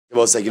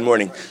Well, say good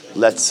morning.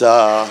 Let's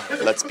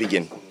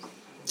begin.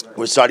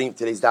 We're starting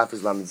today's daf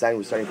is Lamed Zayin.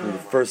 We're starting from the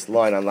first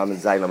line on Lamed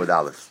Zayin Lamed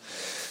Aleph.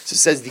 So it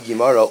says the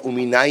Gemara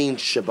Uminayin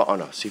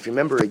Sheba'ana. So if you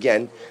remember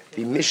again,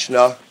 the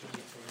Mishnah.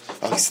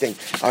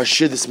 Our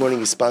shir this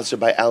morning is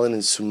sponsored by Alan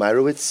and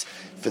Sumairowitz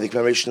for the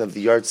commemoration of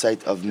the yard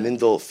site of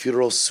Mindel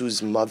funeral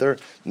Sue's mother,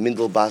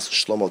 Mindel Bas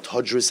Shlomo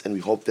Todris, and we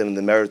hope that in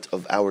the merit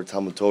of our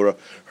Talmud Torah,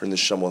 her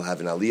neshama will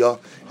have an aliyah.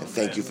 And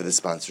thank you for the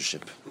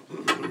sponsorship.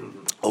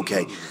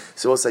 Okay,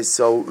 so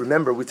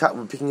remember, we're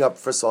picking up,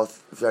 first of all,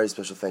 a very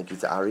special thank you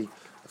to Ari,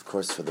 of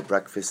course, for the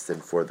breakfast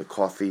and for the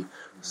coffee,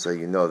 so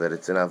you know that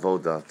it's an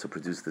avoda to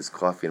produce this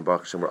coffee, and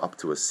Baruch Hashem, we're up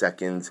to a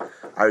second.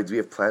 Ari, do we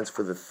have plans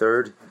for the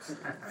third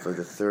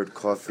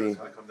coffee?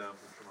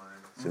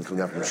 It's going to come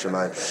down from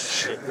Shemayim.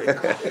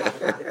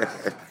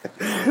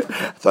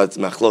 I thought it's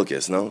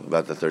machlokes, no?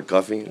 About the third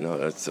coffee? No,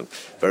 that's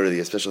really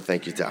a special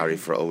thank you to Ari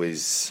for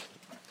always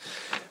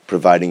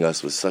providing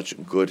us with such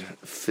good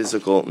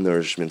physical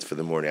nourishment for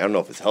the morning. I don't know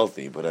if it's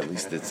healthy, but at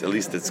least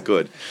it's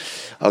good.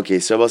 Okay,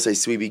 so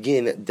we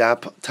begin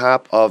top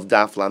of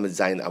Daf Lamed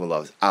Zayin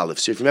Aleph.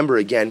 So if you remember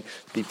again,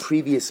 the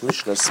previous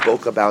Mishnah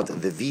spoke about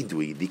the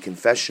vidui, the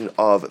confession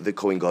of the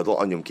Kohen Gadol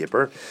on Yom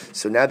Kippur.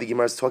 So now the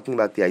Gemara is talking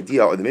about the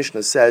idea, or the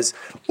Mishnah says,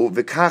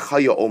 "V'kach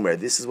haya omer."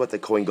 This is what the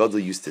Kohen Gadol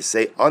used to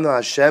say, "Ana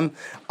Hashem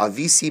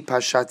avisi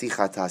pashati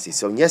chatasi."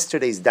 So in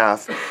yesterday's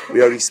Daf,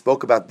 we already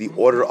spoke about the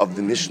order of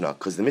the Mishnah,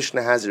 because the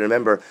Mishnah has it.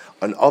 Remember,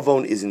 an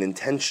avon is an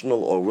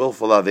intentional or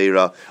willful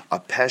aveira. A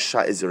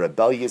pesha is a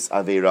rebellious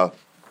aveira.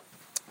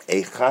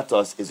 A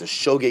chatos is a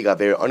shogeg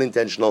aveira,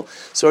 unintentional.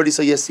 So already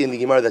saw yesterday in the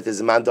Gemara that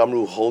there's a man damru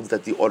who holds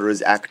that the order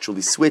is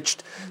actually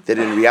switched, that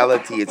in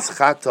reality it's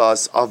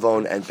chatos,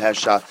 avon, and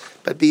pesha.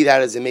 But be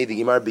that as it may, the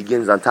Gemara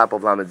begins on top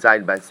of Lamed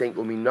Zayin by saying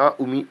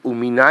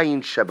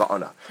uminayin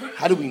sheba'ana.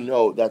 How do we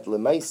know that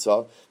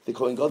lemaisa, the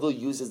Kohen Gadol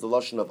uses the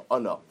lashon of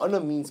ana? Ana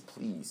means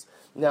please.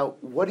 Now,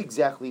 what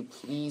exactly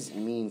please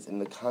means in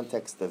the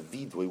context of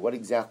vidui, what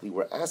exactly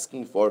we're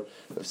asking for,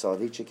 Rav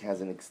Soloveitchik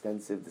has an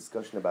extensive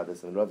discussion about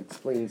this, and Rav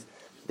explains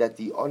that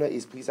the honor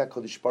is, please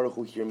HaKadosh Baruch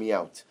Hu, hear me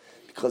out.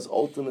 Because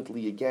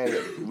ultimately, again,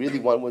 really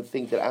one would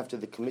think that after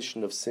the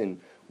commission of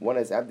sin, one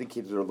has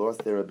abdicated or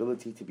lost their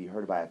ability to be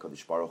heard by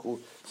HaKadosh Baruch Hu.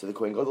 So the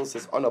Kohen Gadol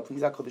says, "Ana,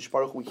 please HaKadosh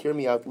Baruch Hu, hear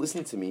me out,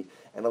 listen to me,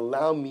 and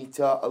allow me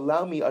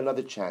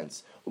another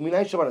chance."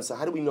 So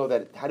how do we know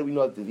that? How do we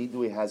know that the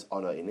vidui has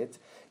honor in it?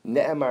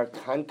 Ne'emar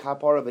kan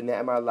kapara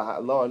v'ne'emar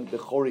lahalon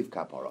b'choriv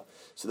kapara.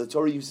 So the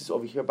Torah uses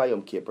over here by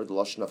Yom Kippur the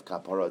lashon of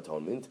kapara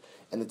atonement,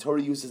 and the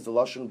Torah uses the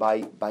lashon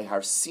by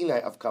Har Sinai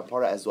of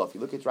kapara as well. If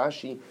you look at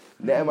Rashi,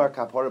 ne'emar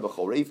kapara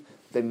b'choriv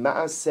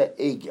v'maaseh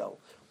egel.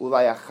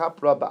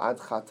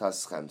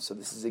 So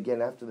this is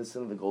again after the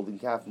sin of the golden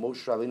calf.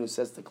 Moshe Rabbeinu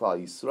says to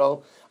Klal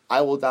Yisrael,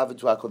 "I will daven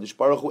to HaKadosh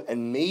Baruch Hu,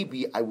 and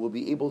maybe I will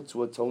be able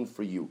to atone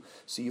for you."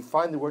 So you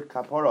find the word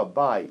kapara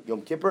by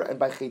Yom Kippur and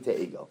by Chet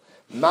Egel.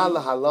 Ma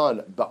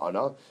lahalan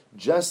ba'ana,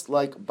 just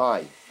like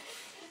by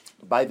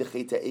the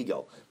Chet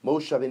Egel.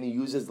 Moshe Rabbeinu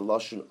uses the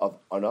lashon of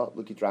ana.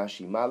 Look at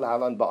Rashi. Ma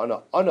lahalan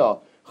ba'ana. Ana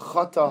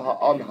chata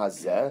ha'am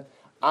hazeh.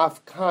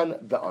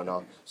 Afkan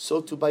be'ana. So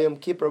to by Yom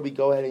Kippur we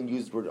go ahead and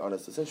use the word ana.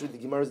 So essentially what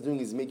the Gemara is doing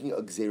is making a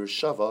gzeir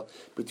shava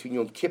between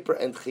Yom Kippur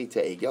and Chet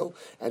Egel,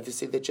 and to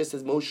say that just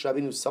as Moshe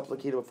Rabbeinu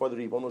supplicated before the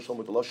Ribono Shalom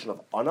with the lashon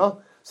of ana,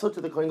 so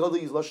to the Kohen Gadol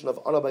use lashon of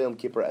ana by Yom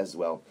Kippur as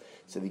well.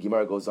 So the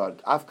Gemara goes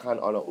on,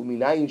 Afkan ana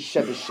uminayin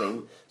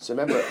shebeshem. So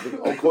remember,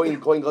 the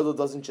Kohen Gadol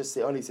doesn't just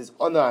say ana; he says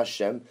ana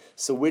Hashem.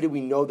 So where do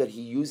we know that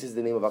he uses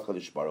the name of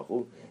HaKadosh Baruch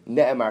Hu?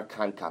 Ne'emar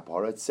kan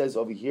kapara. It says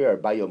over here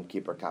by Yom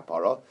Kippur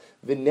kapara.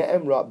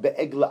 V'ne'emra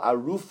be'egla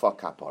arufa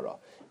kapara.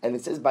 And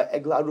it says by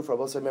egla arufa. I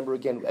also remember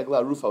again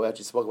egla arufa. We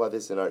actually spoke about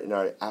this in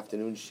our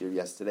afternoon shir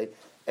yesterday.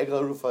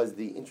 Egla arufa is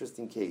the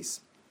interesting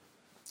case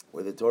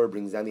where the Torah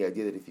brings down the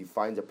idea that if you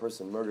find a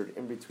person murdered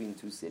in between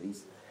two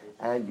cities,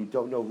 and you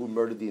don't know who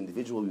murdered the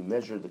individual, you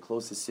measure the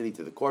closest city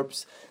to the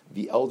corpse.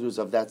 The elders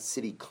of that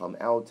city come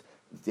out.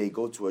 They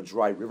go to a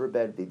dry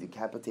riverbed. They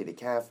decapitate a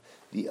calf.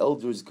 The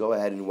elders go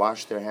ahead and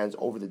wash their hands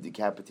over the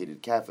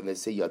decapitated calf, and they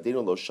say,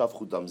 "Yadenu lo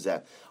shafchu dam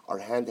zeh." Our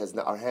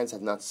hands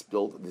have not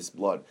spilled this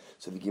blood.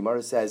 So the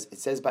Gemara says, it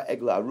says by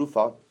egla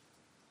arufa.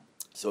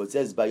 So it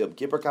says by Yom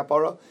Kippur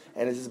kapara,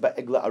 and it says by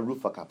egla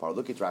arufa kapara.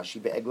 Look at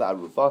Rashi, by egla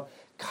arufa.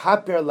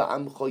 Kaper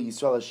la'amcho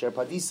Yisrael asher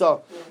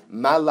padisa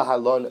ma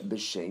lahalon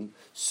b'shem.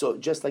 So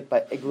just like by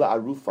egla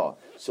arufa,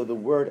 so the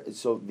word,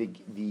 so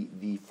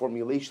the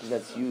formulation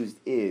that's used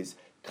is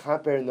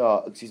kaper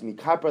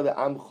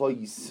la'amcho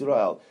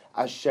Yisrael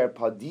asher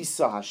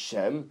padisa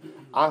Hashem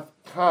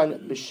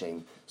afkan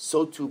b'shem.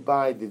 So too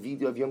by the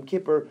video of Yom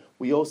Kippur,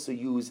 we also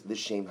use the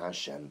Shem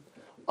Hashem.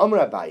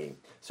 Amar Abaye.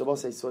 So we'll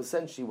say, so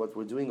essentially what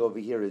we're doing over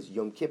here is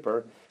Yom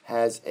Kippur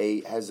has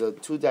a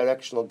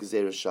two-directional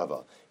Gzeir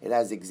Shava. It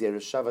has a Gzeir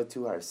Shava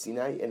to Har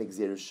Sinai and a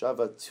Gzeir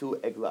Shava to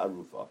Egla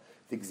Arufa.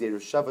 The Gzeir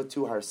Shava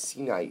to Har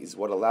Sinai is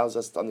what allows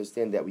us to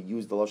understand that we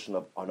use the lashon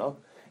of ana,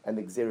 and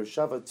the Gzeir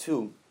Shava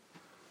to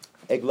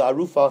Egla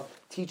Arufa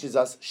teaches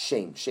us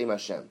Shem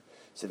Hashem.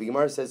 So the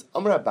Gemara says,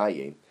 Amar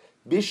Abaye,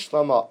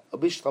 Bishlama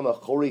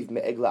chorev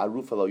me'egla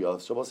arufa lo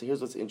yolef. So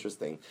here's what's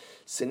interesting.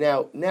 So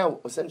now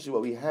essentially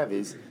what we have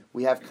is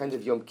we have kind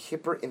of Yom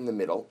Kippur in the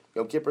middle,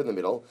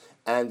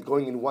 and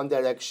going in one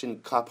direction,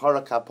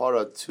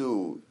 kapara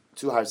to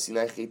Har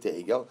Sinai Chet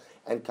Egel,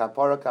 and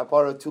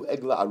kapara to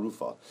Egla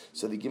Arufa.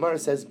 So the Gemara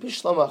says,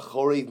 Bishlama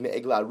chorev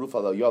me'egla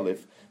arufa lo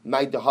yolef,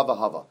 my dehava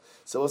hava.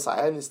 So also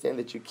I understand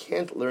that you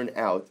can't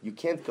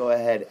go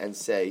ahead and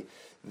say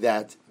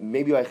that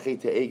maybe by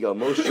Chet Egel,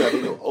 Moshe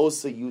Rabbeinu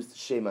also used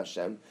Shem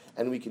Hashem,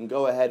 and we can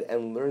go ahead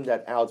and learn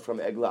that out from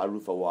Egla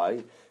Arufa.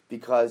 Why?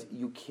 Because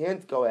you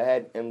can't go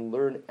ahead and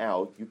learn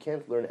out Chet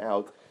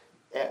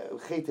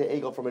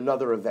Egel from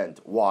another event.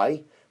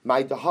 Why?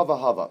 My dahava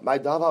hava. My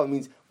dahava hava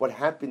means what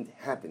happened,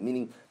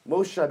 meaning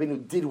Moshe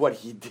Rabbeinu did what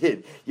he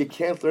did. You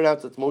can't learn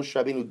out what Moshe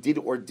Rabbeinu did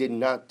or did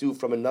not do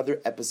from another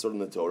episode in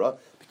the Torah,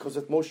 because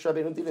what Moshe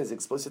Rabbeinu did is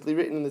explicitly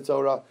written in the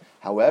Torah.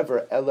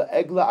 However, Ela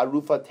Egla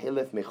Arufa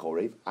Telef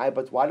Mechorev.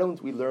 But why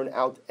don't we learn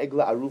out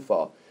Egla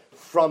Arufa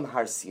from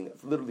Har Sinai?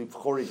 Literally,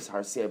 Chorev is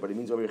Har Sinai, but it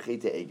means over here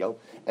Chet Egel,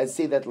 and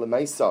say that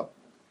Lemaisa,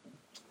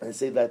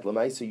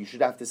 you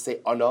should have to say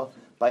Ana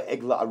by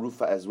Egla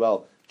Arufa as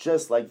well,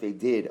 just like they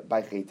did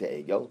by Chet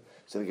Egel.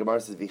 So the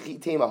Gemara says,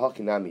 V'chitema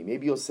hachinami.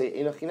 Maybe you'll say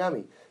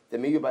Einachinami. That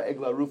maybe by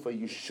Egla Arufa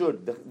you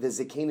should, the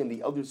Zekanim,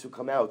 the elders who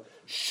come out,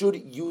 should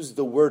use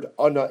the word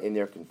Ana in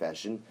their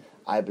confession.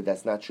 But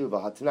that's not true.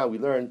 V'hatana, we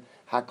learn,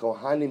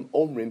 HaKohanim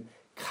Omrim,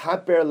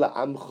 Kaper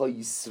la'amcha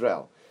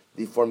Yisrael.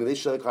 The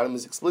formulation of the Kohanim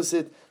is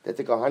explicit, that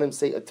the Kohanim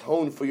say,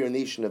 atone for your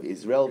nation of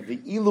Israel.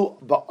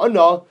 V'ilu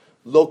ba'ana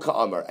lo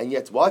ka'amar. And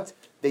yet what?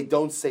 They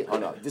don't say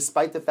Ana.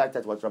 Despite the fact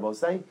that, what Rabbi was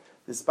saying?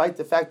 Despite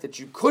the fact that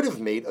you could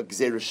have made a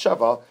Gzeir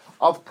Shava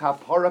of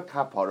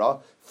kapara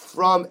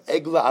from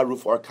Egla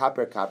Arufa, or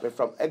kaper,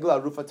 from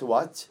Egla Arufa to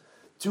what?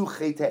 To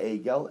Chet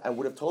Egel, and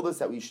would have told us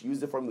that we should use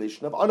the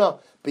formulation of Ana.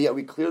 But yet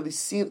we clearly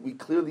see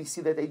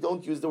that they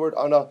don't use the word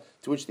Ana,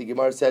 to which the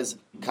Gemara says,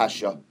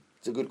 Kasha.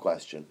 It's a good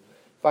question.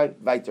 Fine,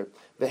 weiter.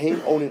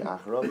 V'hein onin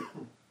achra.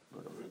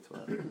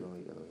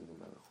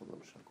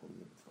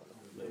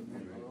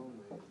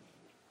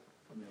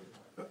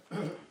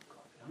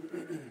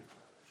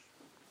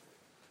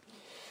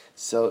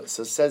 So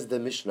says the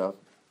Mishnah.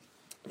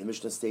 The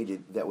Mishnah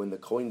stated that when the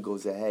Kohen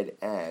goes ahead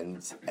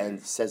and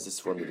says this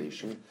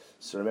formulation,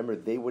 so remember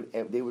they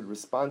would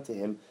respond to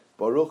him,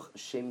 Baruch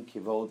Shem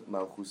Kivod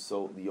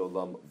Malchuso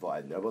Liolam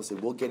Va'ad. Now I will say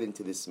we'll get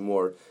into this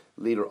more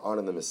later on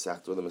in the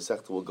Masechta, or the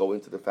Masechta will go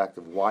into the fact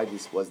of why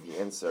this was the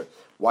answer.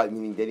 Why,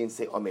 meaning they didn't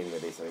say Amen in the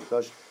Beis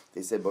Hamikdash.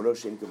 They said Baruch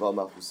Shem Kivod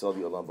Malchuso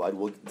Liolam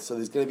Va'ad. So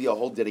there's going to be a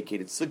whole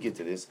dedicated sugya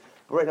to this.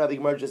 But right now the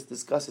Gemara just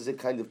discusses it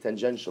kind of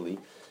tangentially.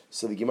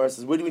 So the Gemara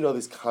says, where do we know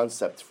this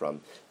concept from?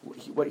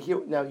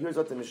 Here's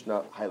what the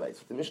Mishnah highlights.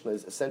 What the Mishnah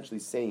is essentially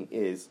saying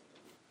is,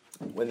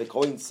 when the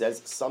Kohen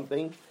says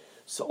something,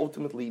 so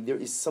ultimately there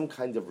is some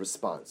kind of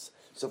response.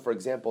 So for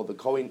example, the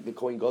Kohen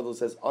Gadol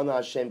says, Ana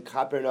Hashem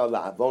kaperna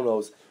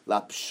la'avonos,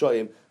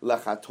 la'pshoim,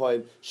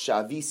 la'chatoim,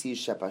 shavisi,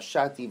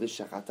 shapashati,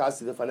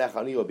 v'shachatasi, v'fanecha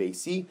ani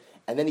obeisi,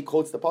 and then he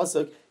quotes the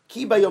pasuk,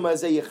 Ki bayom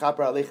hazeh yechaper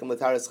aleichem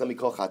l'tareschem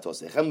mikol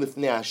chatosechem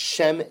lifnei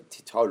Hashem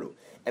titaru.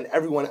 And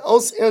everyone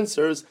else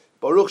answers,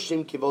 Baruch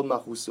Shem Kivod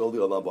Malchuso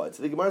Liolam Va'ad.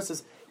 So the Gemara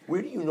says,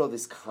 where do you know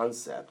this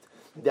concept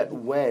that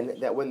when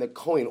the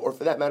Kohen, or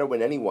for that matter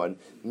when anyone,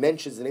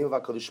 mentions the name of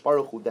HaKadosh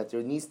Baruch Hu, that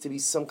there needs to be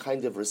some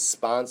kind of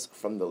response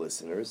from the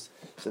listeners?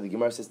 So the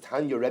Gemara says,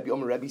 Tanya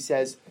Rebbe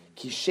says,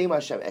 Ki Shem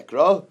Hashem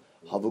Ekra,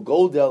 Havu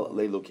Goldel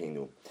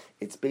Leilokenu.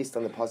 It's based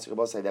on the pasuk of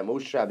Moshe that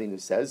Moshe Rabbeinu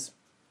says,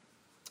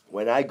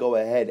 when I go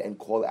ahead and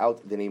call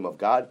out the name of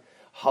God,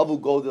 Havu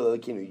Goldel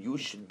Leilokenu,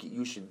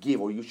 you should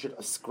give, or you should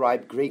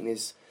ascribe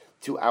greatness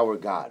to our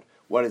God.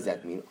 What does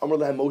that mean? Amar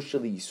lahem Moshe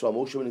liYisrael.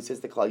 Moshe, when he says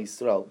to Klal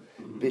Yisrael,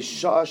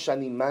 B'sha'ah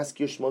shani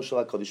maskir shmo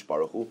shel HaKadosh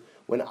Baruch Hu,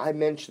 when I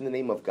mention the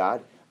name of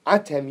God,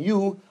 atem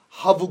you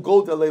havu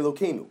goda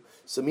leilokenu.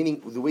 So meaning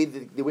the way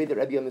that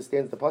Rebbe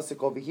understands the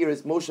pasuk over here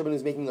is Moshe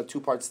is making a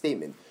two-part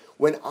statement.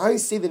 When I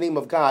say the name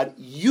of God,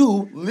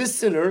 you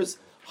listeners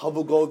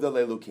havu goda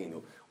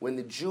leilokenu. When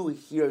the Jew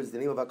hears the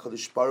name of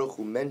HaKadosh Baruch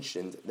Hu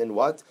mentioned, then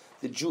what?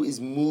 The Jew is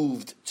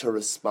moved to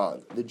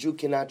respond. The Jew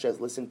cannot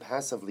just listen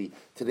passively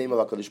to the name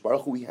of HaKadosh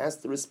Baruch Hu. He has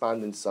to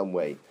respond in some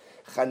way.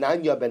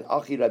 Chananya ben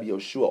Achi Rabbi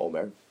Yoshua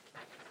Omer.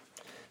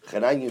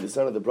 Chananya, the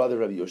son of the brother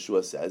Rabbi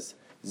Yoshua, says,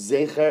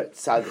 Zecher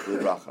Tzadik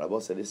Livracha. Rabbi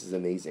said, this is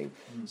amazing.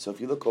 So if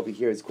you look over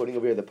here, it's quoting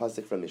over here the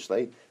pasuk from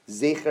Mishlei,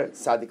 Zecher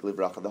Tzadik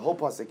Livracha. The whole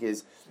pasuk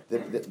is, the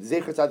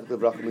Zecher Tzadik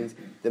Livracha means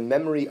the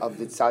memory of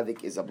the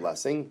Tzadik is a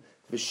blessing.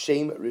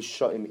 B'shem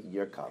Rishaim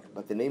Yirkav,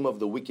 but the name of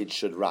the wicked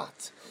should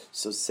rot.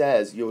 So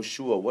says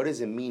Yoshua, what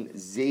does it mean?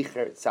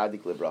 Zecher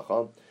Tzadik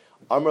Livracha.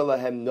 Amar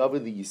lahem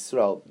Navi the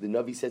Yisrael. The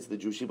Navi said to the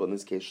Jewish people, in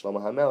this case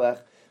Shlomo HaMelech,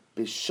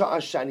 B'sha'a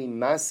shani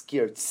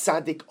maskir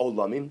Tzadik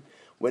Olamim.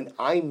 When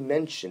I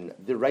mention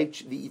the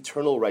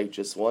eternal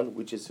righteous one,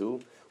 which is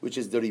who? Which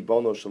is the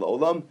Ribono Shel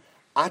Olam,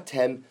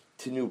 Atem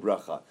Tenu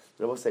Bracha.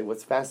 I will say,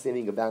 what's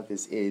fascinating about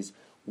this is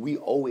we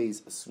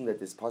always assume that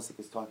this pasuk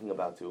is talking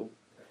about who?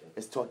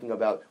 is talking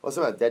about, well, it's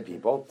not about dead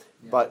people,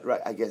 but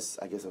right, I guess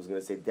I was going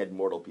to say dead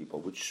mortal people,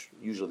 which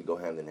usually go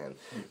hand in hand.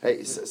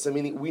 Right? So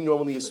meaning we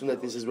normally assume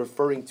that this is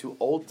referring to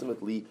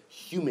ultimately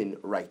human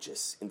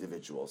righteous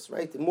individuals,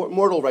 right?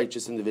 Mortal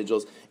righteous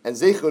individuals. And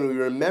Zeichon, we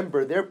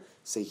remember there,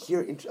 say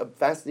here, a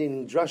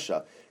fascinating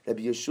drasha.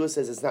 Rabbi Yeshua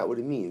says it's not what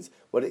it means.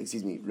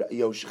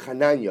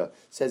 Hananya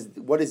says,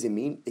 what does it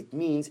mean? It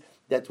means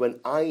that when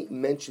I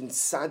mention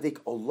Tzaddik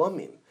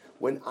Olamim,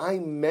 when I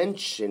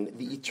mention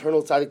the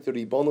eternal tzaddik, the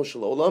Ribono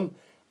Shel Olam,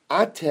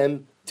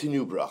 atem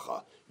tinu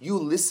bracha. You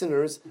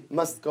listeners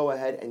must go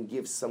ahead and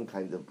give some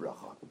kind of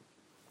bracha.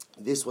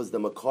 This was the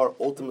makar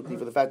ultimately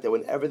for the fact that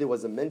whenever there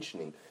was a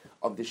mentioning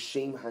of the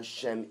Shem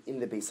Hashem in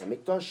the Beis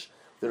Hamikdash,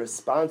 the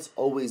response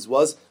always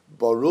was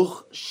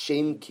Baruch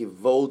Shem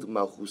Kivod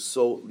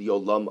Malchuso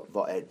Liolam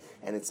Va'ed,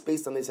 and it's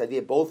based on this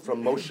idea both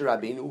from Moshe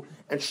Rabbeinu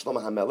and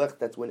Shlomo HaMelech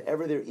that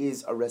whenever there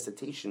is a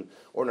recitation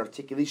or an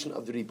articulation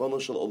of the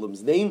Ribono Shel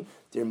Olam's name,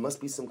 there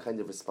must be some kind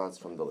of response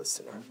from the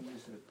listener.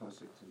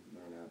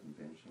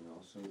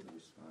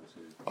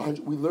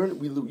 We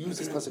use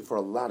this pasuk for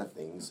a lot of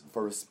things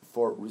for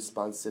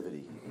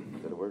responsivity.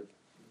 Is that a word?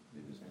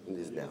 It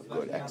is now.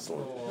 Good,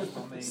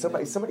 excellent.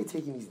 Somebody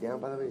taking these down,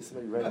 by the way?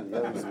 Somebody writing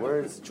down these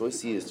words?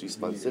 Joyceist,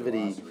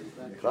 responsivity,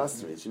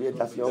 glossary. It should be a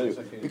daf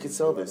yomi. We could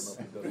sell this.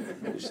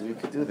 We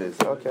could do this.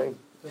 Okay.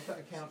 Does that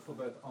account for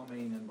both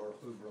Amen and Baruch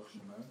Hu, Baruch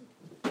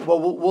Shemo? Well,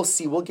 we'll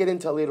see. We'll get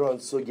into later on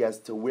sugi as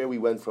to where we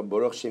went from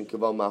Baruch Shem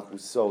Kival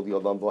Malchuso, the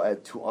Olam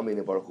Va'ed, to Amen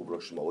and Baruch Hu,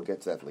 Baruch Shemo. We'll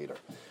get to that later.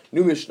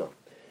 New Mishnah.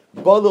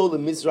 Balo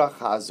leMizrach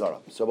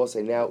ha'azara. So I will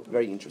say now,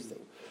 very interesting.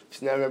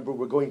 So now remember,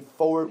 we're going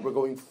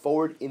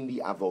forward in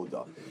the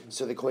avoda.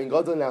 So the Kohen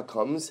Gadol now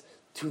comes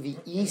to the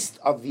east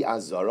of the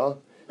Azara,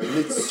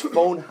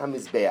 Litzfon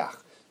HaMizbeach,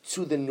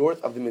 to the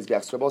north of the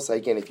Mizbeach. So I will say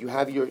again, if you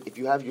have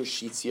your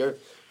sheets here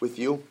with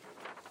you,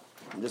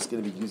 I'm just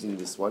going to be using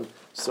this one.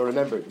 So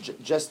remember,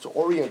 just to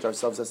orient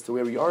ourselves as to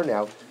where we are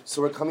now,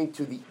 so we're coming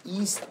to the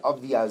east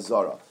of the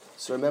Azara.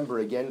 So remember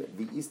again,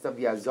 the east of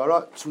the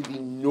Azara to the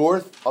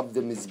north of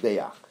the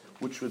Mizbeach,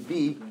 which would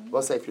be,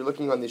 well, say if you're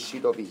looking on this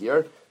sheet over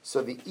here,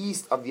 so the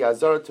east of the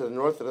Azara to the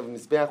north of the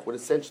Mizbeach would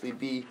essentially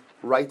be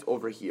right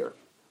over here.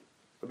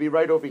 It would be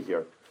right over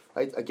here.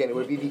 Right? Again, it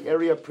would be the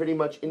area pretty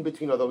much in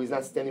between, although he's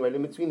not standing right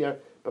in between there,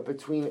 but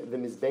between the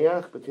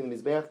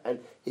Mizbeach, and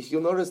if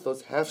you'll notice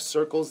those half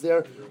circles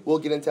there, we'll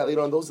get into that later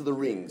on, those are the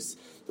rings.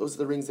 Those are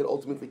the rings that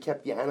ultimately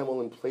kept the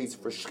animal in place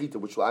for Shechita,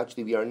 which will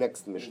actually be our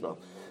next Mishnah.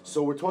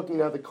 So we're talking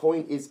now, the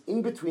Kohen is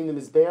in between the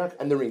Mizbeach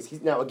and the rings.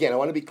 Now again, I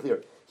want to be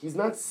clear, he's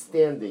not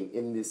standing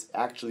in this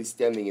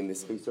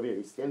space over here,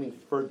 he's standing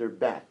further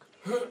back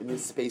in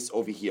this space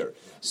over here.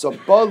 So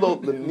Balo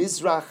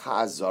leMizrach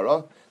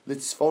ha'azara,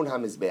 Litzfon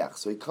HaMizbeach.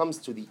 So he comes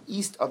to the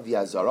east of the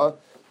Azara,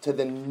 to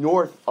the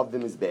north of the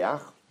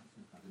Mizbeach,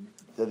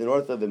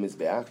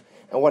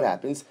 and what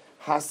happens?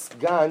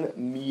 Hasgan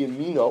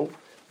miyamino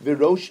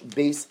v'rosh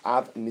beis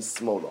av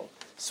mismolo.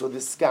 So the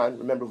Sgan,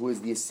 remember, who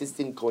is the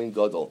assistant Kohen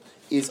Gadol,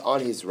 is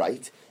on his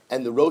right,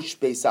 and the Rosh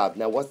Beis Av.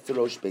 Now what's the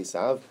Rosh Beis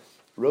Av?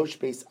 Rosh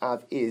Beis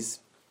Av is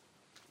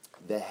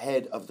the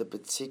head of the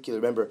particular,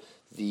 remember,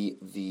 the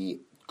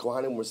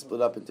Kohanim were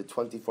split up into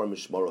 24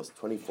 mishmoros,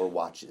 24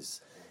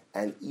 watches.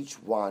 And each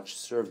watch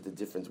served a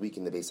different week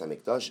in the Beis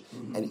HaMikdash,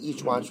 and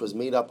each watch was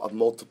made up of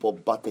multiple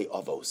Batei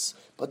Avos.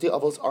 Batei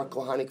Avos are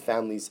Kohanic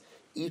families.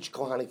 Each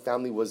Kohanic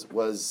family was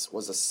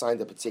assigned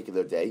a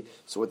particular day.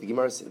 So what the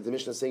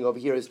Mishnah is saying over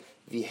here is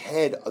the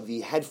head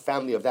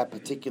family of that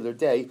particular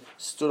day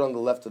stood on the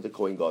left of the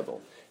Kohen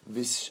Gadol.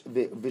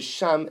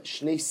 Visham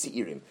Shnei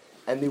Seirim,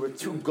 and there were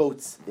two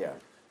goats there.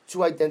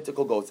 Two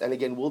identical goats, and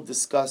again we're going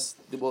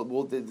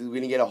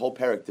to get a whole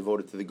parak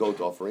devoted to the goat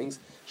offerings.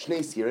 Shnei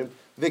Seirim,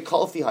 the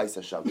Kalfi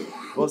Haisasham.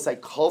 We'll say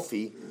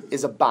Kalfi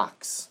is a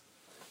box,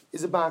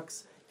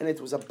 and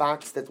it was a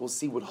box that we'll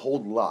see would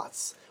hold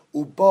lots.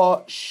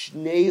 Uba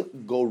Shnei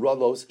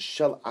Goralos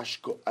Shel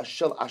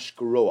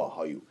Ashkeroa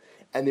Hayu,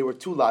 and there were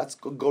two lots.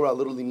 Gora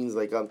literally means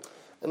like I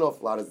don't know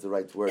if lot is the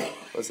right word.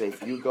 Let's say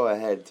if you go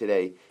ahead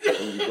today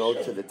and you go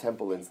to the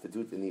Temple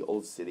Institute in the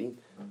Old City,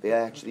 they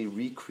actually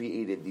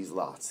recreated these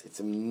lots.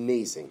 It's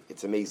amazing.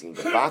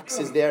 The box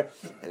is there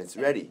and it's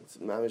ready. It's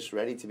mamish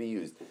ready to be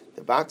used.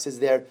 The box is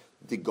there.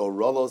 The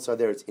gorolos are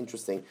there. It's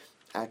interesting.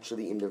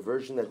 Actually, in the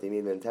version that they made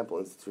in the Temple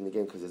Institute, and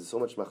again, because there's so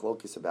much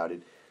machlokis about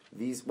it,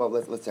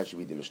 let's actually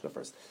read the Mishnah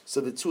first.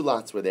 So the two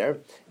lots were there,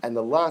 and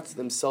the lots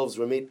themselves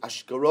were made.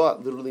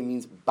 Ashkeroa literally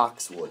means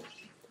boxwood,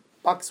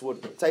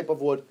 type of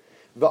wood.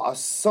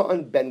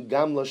 V'asan ben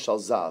Gamla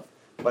shalzav,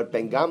 but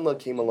Ben Gamla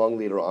came along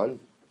later on,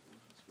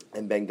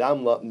 and Ben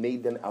Gamla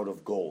made them out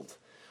of gold.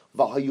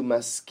 V'hayu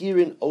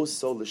maskirin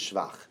oso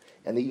l'shvach,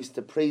 and they used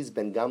to praise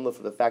Ben Gamla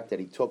for the fact that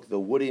he took the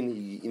wooden,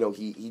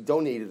 he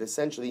donated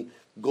essentially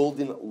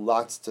golden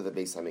lots to the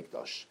Beis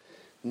Hamikdash.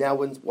 Now,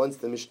 once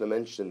the Mishnah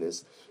mentioned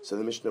this, so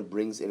the Mishnah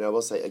brings in, I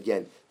will say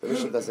again, the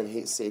Mishnah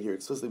doesn't say it here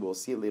explicitly, but we'll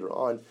see it later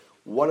on.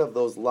 One of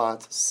those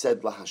lots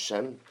said La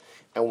Hashem,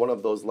 and one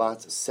of those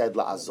lots said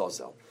La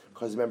Azazel.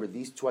 Because remember,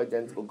 these two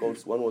identical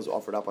goats, one was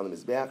offered up on the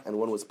Mizbeach, and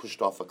one was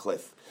pushed off a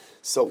cliff.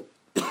 So,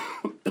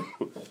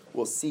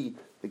 we'll see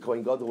the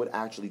Kohen Gadol would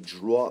actually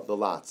draw the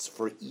lots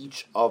for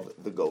each of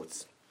the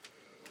goats.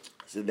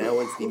 So now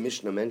once the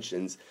Mishnah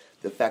mentions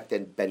the fact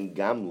that Ben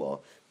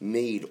Gamla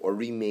made or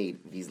remade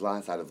these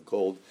lots out of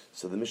gold,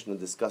 so the Mishnah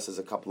discusses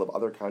a couple of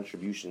other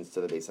contributions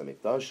to the Beis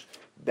HaMikdash.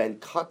 Ben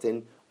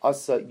Katan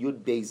Asa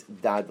Yud Beis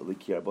Dad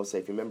Likir. Both say,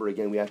 if you remember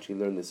again, we actually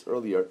learned this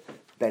earlier.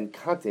 Ben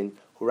Katan,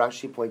 who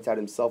Rashi points out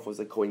himself was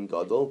a Kohen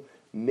Gadol,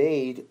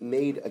 made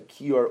a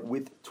kiyur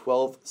with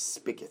 12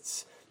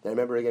 spigots. Now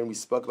remember again, we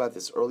spoke about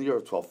this earlier,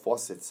 12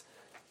 faucets.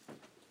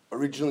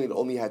 Originally it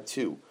only had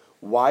 2.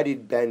 Why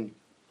did Ben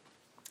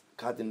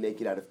Katan make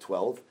it out of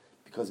 12?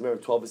 Because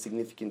remember, 12 is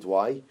significant.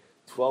 Why?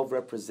 12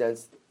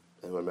 represents,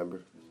 anyone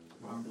remember?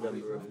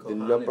 The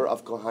number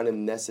of Kohanim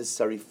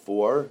necessary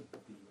for,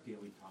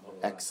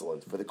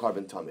 excellent, for the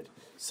carbon tamid.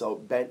 So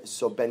Ben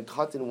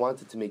Katan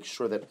wanted to make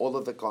sure that all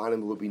of the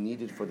Kohanim who would be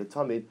needed for the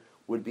tamid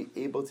would be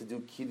able to do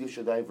Kiddush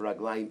Yadayim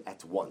V'Raglayim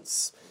at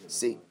once.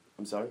 See,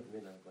 I'm sorry?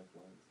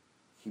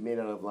 He made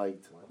out of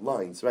like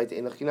lines, right?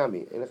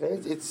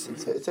 It's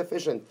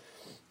efficient.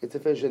 It's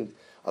efficient.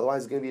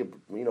 Otherwise, it's going to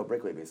be a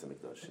breakaway Beis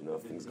HaMikdash.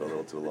 If things go a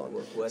little too long.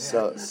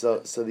 So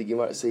the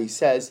Gemara. So he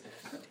says,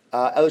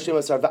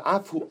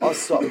 V'afu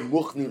asa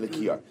muchni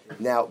l'kiyar.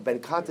 Now Ben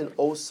Katan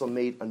also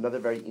made another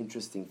very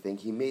interesting thing.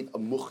 He made a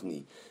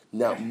muchni.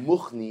 Now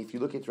muchni, if you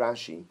look at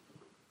Rashi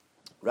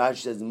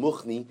says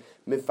muchni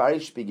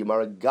mefarish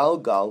b'Gemara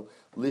galgal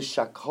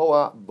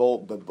lishakoa bo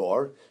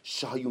bebor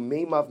shahayu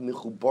meimav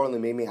michubor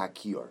lemei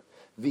hakiyar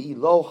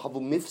v'ilo havu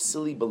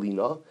mifsili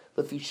belina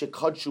lefi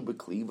shekadshu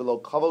bekli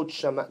v'lo kavod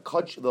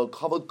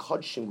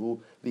kadshimhu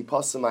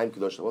v'pasamayim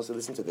kadosh. Also,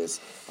 listen to this.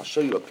 I'll show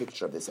you a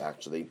picture of this.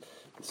 Actually,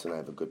 this one I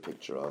have a good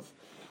picture of.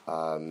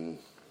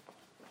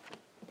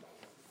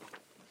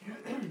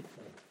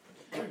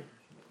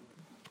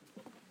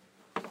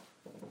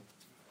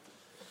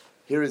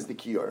 Here is the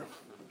kiyur.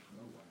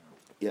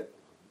 Yeah,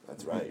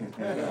 that's right.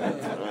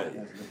 That's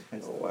right.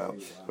 Oh, wow.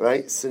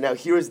 Right? So now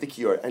here is the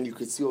kiyur. And you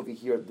can see over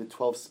here the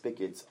 12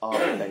 spigots of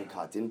Ben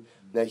Katan.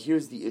 Now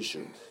here's the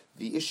issue.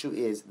 The issue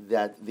is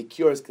that the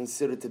kiyur is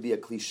considered to be a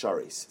kli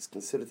sharis. It's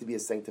considered to be a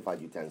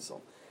sanctified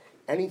utensil.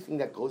 Anything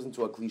that goes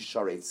into a kli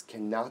sharis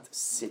cannot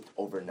sit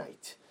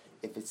overnight.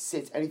 If it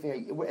sits,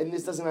 anything, and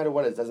this doesn't matter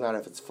what it is, doesn't matter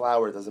if it's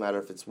flour, it doesn't matter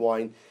if it's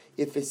wine.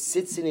 If it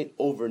sits in it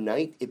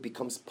overnight, it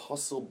becomes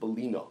pasul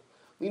belina.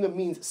 Lina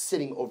means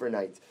sitting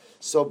overnight.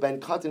 So Ben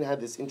Katan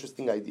had this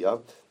interesting idea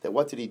that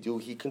what did he do?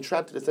 He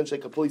contracted essentially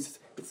like a pulley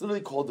system. It's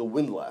literally called a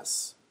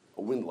windlass.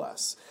 A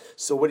windlass.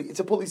 So it's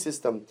a pulley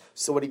system.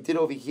 So what he did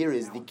over here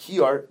is the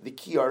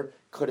kiyar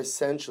could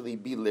essentially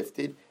be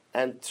lifted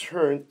and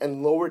turned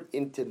and lowered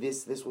into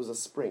this. This was a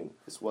spring.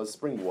 This was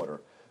spring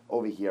water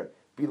over here.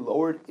 Be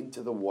lowered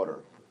into the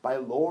water. By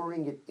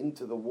lowering it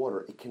into the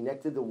water, it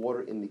connected the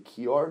water in the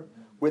kiyar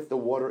with the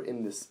water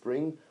in the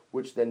spring,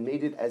 which then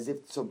made it as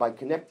if, so by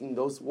connecting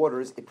those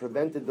waters, it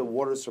prevented the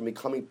waters from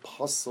becoming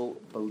pasul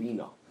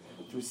belina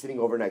through sitting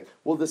overnight.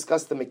 We'll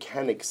discuss the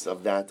mechanics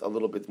of that a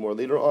little bit more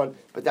later on,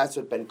 but that's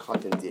what Ben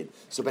Katan did.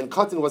 So Ben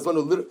Katan was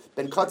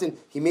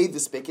he made the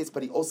spigots,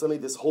 but he also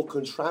made this whole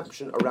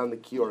contraption around the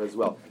kiyur as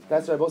well.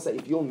 That's why I both say,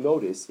 if you'll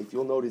notice,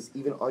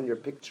 even on your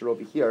picture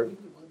over here,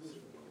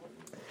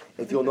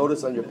 so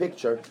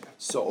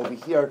over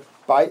here,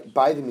 by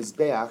the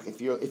Mizbeach,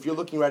 if you're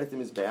looking right at the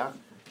Mizbeach,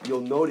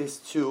 you'll notice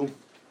to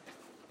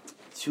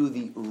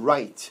the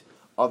right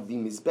of the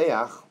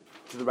Mizbeach,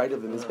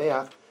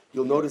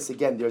 you'll notice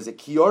again there's a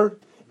kiyur,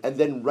 and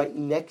then right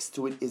next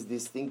to it is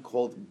this thing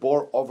called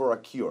bor over a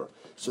kiyur.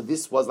 So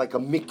this was like a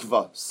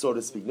mikvah, so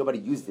to speak. Nobody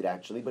used it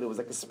actually, but it was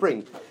like a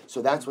spring.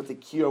 So that's what the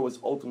kiyur was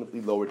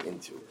ultimately lowered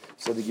into.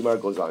 So the Gemara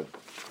goes on.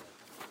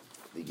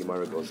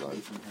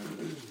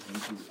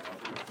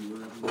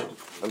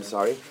 I'm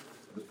sorry?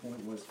 The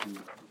point was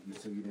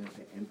so you didn't have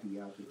to empty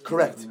out the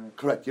kiyur.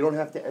 Correct. You don't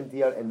have to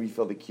empty out and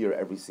refill the kiyur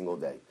every single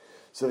day.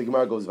 So the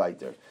Gemara goes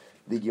weiter.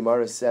 The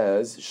Gemara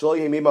says,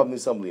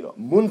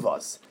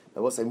 Munvaz.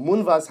 Now we'll say,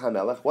 Munvaz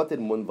HaMelech. What did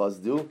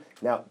Munvaz do?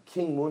 Now,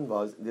 King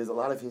Munvaz, there's a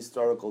lot of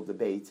historical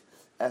debate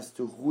as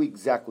to who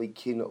exactly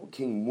King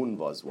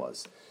Munvaz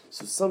was.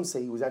 So some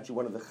say he was actually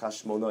one of the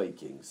Chashmonai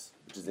kings,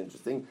 which is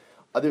interesting.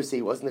 Others say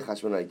he wasn't a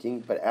Chashmonai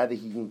king, but rather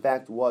he in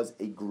fact was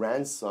a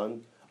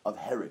grandson of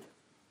Herod.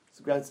 He's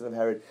a grandson of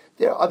Herod.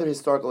 There are other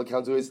historical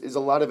accounts where there's a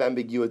lot of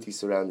ambiguity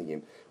surrounding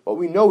him. What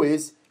we know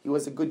is he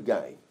was a good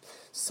guy.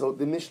 So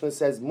the Mishnah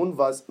says,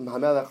 Munvaz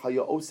Hamelech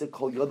Hayose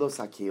Kol Yodos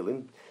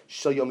Hakelim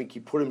Shel Yom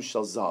Kippurim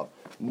Shel Zav.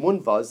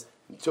 Munvaz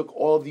took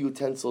all of the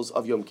utensils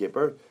of Yom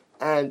Kippur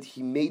and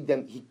he made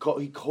them. He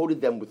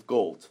coated them with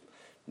gold.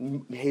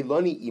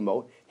 Helani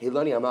Imo,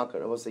 Helani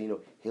Amakar. I will say,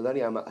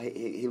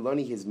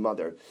 Helani, his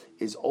mother,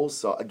 is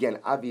also, again,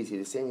 obviously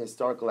the same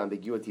historical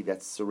ambiguity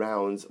that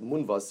surrounds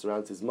Munvaz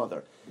surrounds his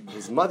mother.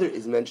 His mother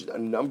is mentioned a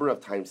number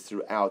of times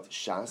throughout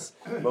Shas,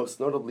 most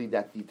notably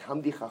that the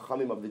Tamdi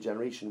Chachamim of the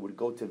generation would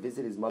go to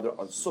visit his mother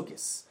on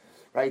Sukkos.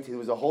 Right? There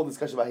was a whole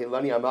discussion about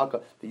Helani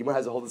Amalka. The Gemara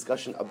has a whole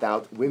discussion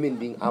about women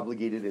being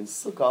obligated in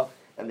Sukkah,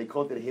 and they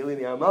called it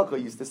Heleni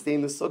Amalka, used to stay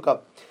in the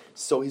sukkah.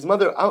 So his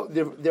mother,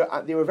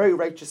 they were very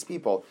righteous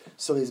people.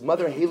 So his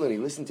mother Heleni,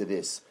 listen to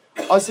this.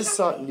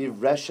 Asisa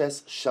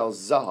nivreshes shel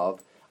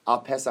zahav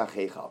al pesach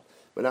heichal.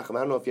 Menachem, I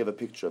don't know if you have a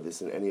picture of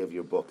this in any of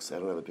your books. I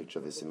don't have a picture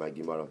of this in my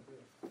Gemara.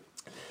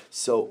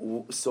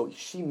 So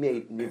she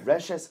made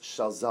nivreshes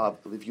shel zahav.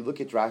 If you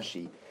look at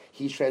Rashi,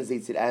 he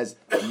translates it as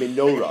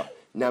menorah.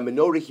 Now,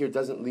 menorah here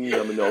doesn't mean a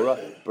menorah,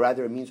 but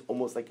rather it means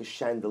almost like a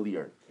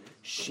chandelier.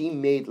 She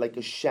made like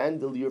a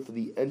chandelier for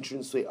the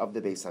entranceway of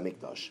the Beis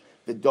Hamikdash.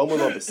 The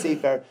domino, the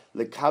sefer,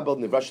 the kabel,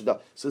 nivrashada.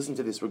 So listen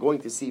to this. We're going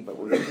to see, but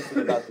what's interesting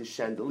about this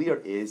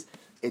chandelier is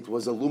it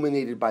was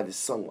illuminated by the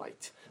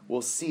sunlight.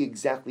 We'll see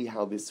exactly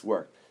how this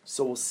worked.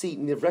 So we'll see.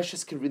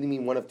 Nivreshes could really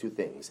mean one of two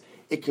things.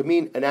 It could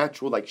mean an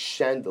actual like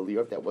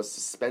chandelier that was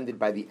suspended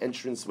by the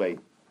entranceway.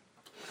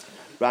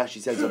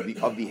 Rashi says of the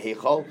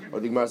Heichal, or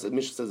the Gemara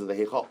Mishnah says of the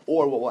Heichal,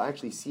 or what we'll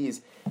actually see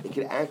is it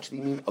could actually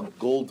mean a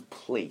gold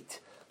plate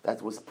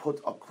that was put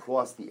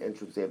across the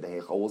entrance of the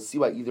Heichal. We'll see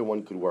why either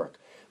one could work.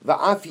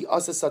 Va'afi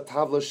asasa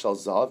tavla shel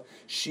zav.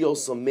 She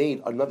also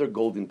made another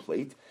golden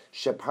plate.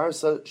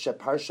 Sheparshas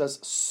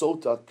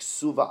sota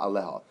ksuva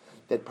aleha.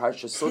 That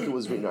Parsha Sota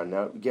was written on.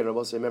 Now again,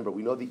 also remember,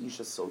 we know the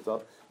Isha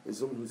Sota is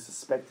someone who's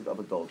suspected of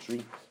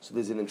adultery. So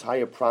there's an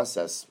entire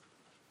process.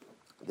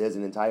 There's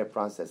an entire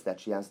process that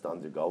she has to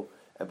undergo.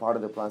 And part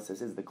of the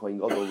process is the Kohen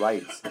Gadol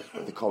writes,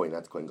 the Kohen,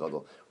 not Kohen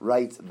Gadol,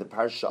 writes the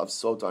Parsha of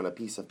Sota on a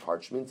piece of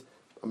parchment,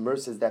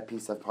 immerses that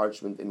piece of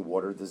parchment in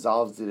water,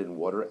 dissolves it in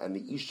water, and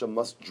the Isha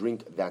must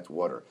drink that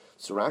water.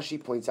 So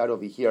Rashi points out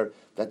over here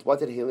that what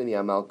did Heleni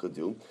Amalka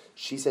do?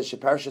 She says,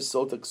 Sheparsha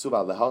Sota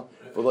Ksuva Aleha,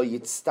 V'lo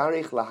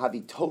Yitztarech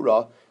Lahavi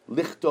Torah,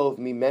 Lichtov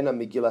Mimena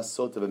Megillah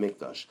Sota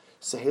B'Mikdash.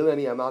 So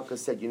Heleni Amalka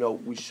said,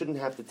 we shouldn't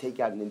have to take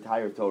out an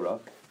entire Torah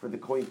for the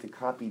Kohen to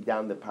copy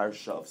down the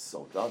Parsha of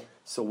Sota.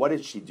 So what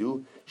did she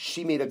do?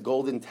 She made a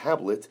golden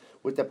tablet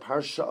with the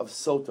Parsha of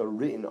Sota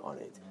written on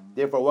it.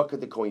 Therefore, what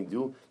could the Kohen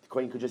do? The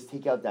Kohen could just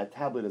take out that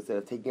tablet instead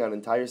of taking out an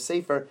entire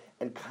Sefer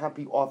and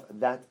copy off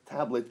that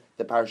tablet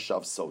the Parsha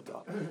of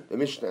Sota. The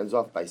Mishnah ends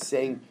off by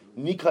saying,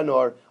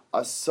 Nikanor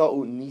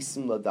asa'u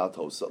nisim ladal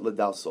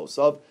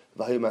sosav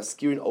v'hayu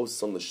maskirin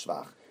oson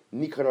l'shvach.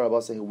 Nikanor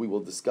Abasa, who we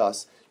will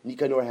discuss,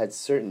 Nikanor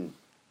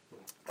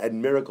had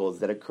miracles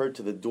that occurred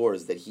to the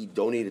doors that he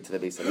donated to the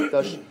Beis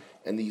Hamikdash,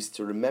 and they used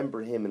to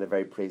remember him in a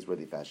very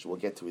praiseworthy fashion. We'll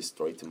get to his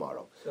story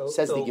tomorrow.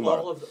 Says the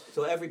Gemara.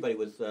 So everybody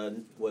was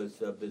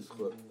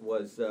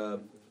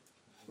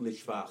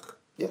lishvach.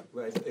 Yeah.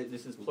 Right.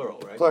 This is plural,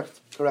 right?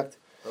 Correct.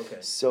 Okay.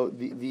 So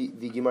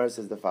the Gemara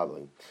says the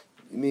following.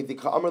 So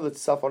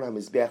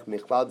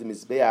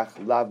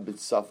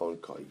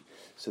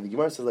the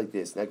Gemara says like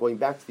this. Now going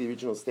back to the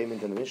original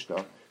statement in the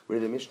Mishnah, where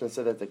the Mishnah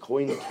said that the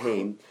Kohen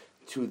came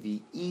to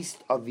the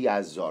east of the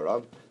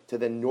Azara, to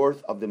the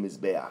north of the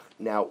Mizbeach.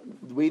 Now,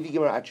 the way the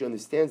Gemara actually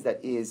understands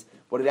that is,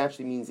 what it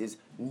actually means is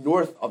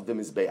north of the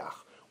Mizbeach,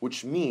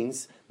 which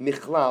means,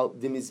 Michlal,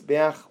 the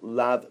Mizbeach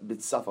lav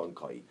b'tzafon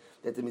koi,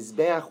 that the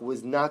Mizbeach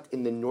was not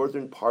in the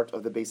northern part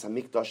of the Beis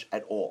Hamikdash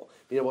at all.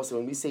 Also,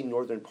 when we say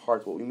northern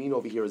part, what we mean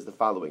over here is the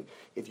following.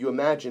 If you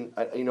imagine,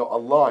 a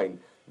line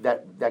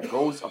that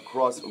goes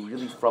across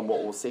really from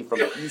what we'll say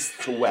from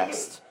east to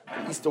west,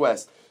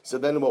 so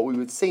then what we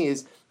would say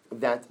is,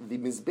 that the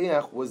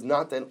Mizbeach was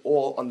not at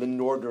all on the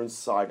northern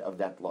side of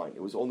that line.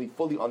 It was only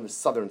fully on the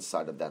southern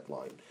side of that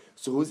line.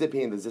 So whose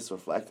opinion does this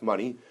reflect?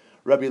 Money.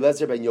 Rabbi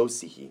Lezer ben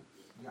Yosihi.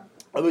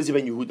 Rabbi Lezer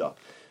ben Yehuda.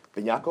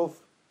 Ben Yaakov?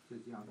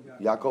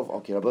 Yaakov?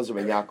 Okay, Rabbi Lezer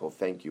ben Yaakov,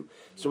 thank you.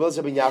 So Rabbi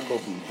Lezer ben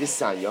Yaakov, this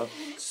Sanya,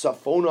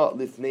 Safona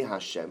lifnei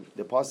Hashem.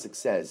 The Pasuk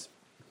says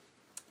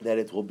that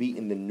it will be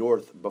in the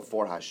north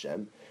before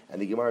Hashem.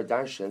 And the Gemara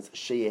darshans,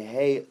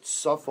 Sheyehei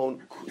Tzafon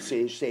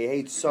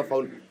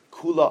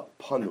Kula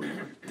Panui.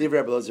 Div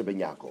Rabbi Lezer ben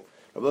Yaakov.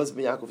 Rabbi Lezer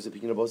ben Yaakov's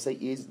opinion of say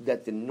is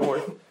that the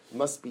north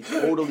must be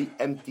totally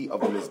empty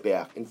of a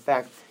Mizbeach. In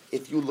fact,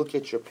 if you look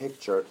at your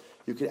picture,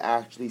 you can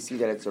actually see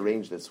that it's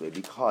arranged this way,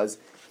 because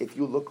if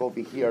you look over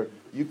here,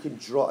 you can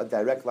draw a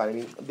direct line. I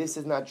mean, this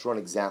is not drawn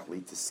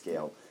exactly to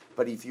scale,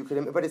 but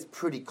but it's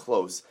pretty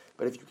close.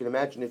 But if you can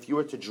imagine, if you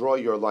were to draw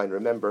your line,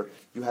 remember,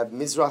 you have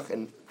Mizrach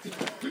and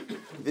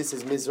this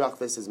is Mizrach,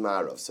 this is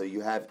Ma'arav. So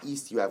you have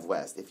east, you have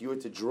west. If you were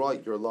to draw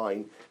your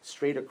line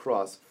straight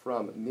across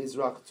from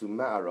Mizrach to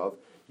Ma'arav,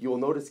 you will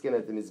notice again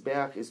that the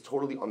Mizbeach is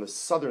totally on the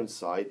southern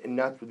side and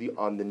not really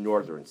on the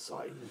northern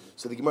side.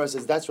 So the Gemara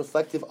says that's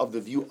reflective of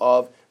the view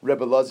of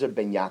Rebbe Lezer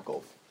ben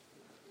Yaakov.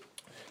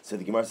 So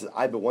the Gemara says,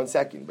 but 1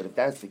 second, but if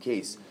that's the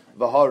case,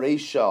 V'ha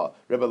Reisha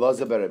Rebbe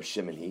Lezer ben Reb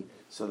Shimon.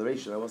 So the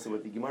Reisha, I will say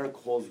what the Gemara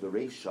calls the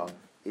Reisha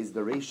is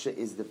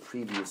the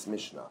previous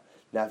Mishnah.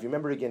 Now, if you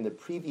remember again, the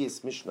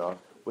previous Mishnah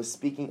was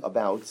speaking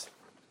about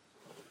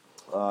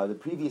the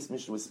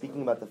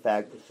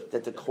fact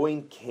that the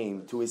Kohen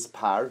came to his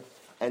par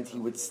and he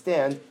would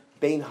stand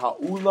bein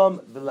ha'ulam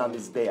v'la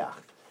mizbeach.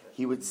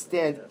 He would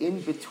stand in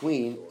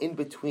between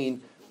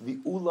the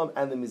ulam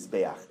and the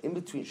mizbeach,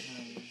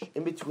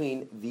 in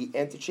between the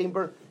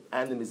antechamber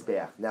and the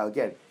mizbeach. Now,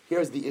 again,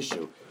 here's the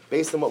issue.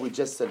 Based on what we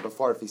just said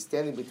before, if he's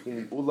standing between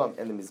the ulam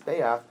and the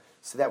mizbeach,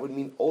 So that would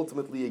mean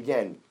ultimately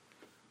again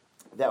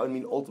that the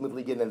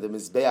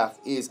Mizbeach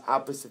is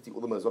opposite the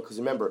Ulam as well. Because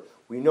remember,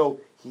 we know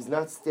he's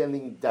not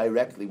standing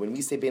directly. When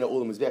we say Bein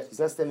HaUlam Mizbeach, he's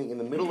not standing in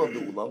the middle of the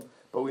Ulam,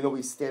 but we know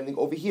he's standing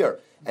over here.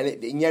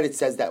 And yet it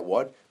says that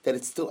what? That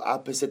it's still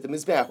opposite the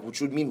Mizbeach,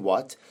 which would mean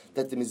what?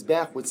 That the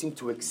Mizbeach would seem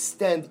to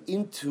extend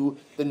into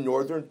the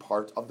northern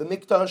part of the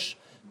Mikdash,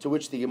 to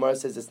which the Gemara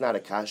says it's not a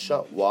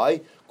kasha.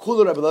 Why?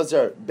 Kulu Rabbi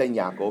Elazar ben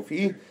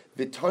Yaakov,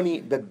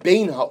 Vitani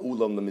bebein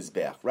ha'ulam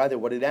lemizbeach. Rather,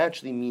 what it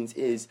actually means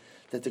is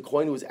that the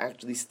Kohen was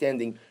actually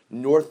standing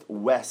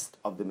northwest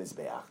of the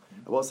Mizbeach.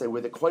 I will say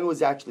where the Kohen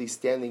was actually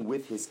standing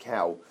with his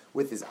cow,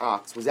 with his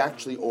ox, was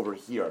actually over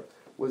here.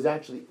 Was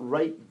actually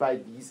right by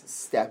these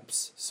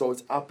steps. So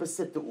it's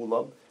opposite the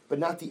Ulam, but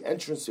not the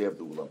entranceway of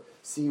the Ulam.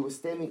 See, he was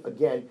standing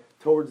again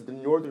towards the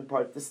northern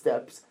part of the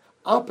steps,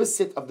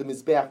 opposite of the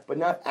Mizbeach, but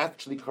not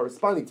actually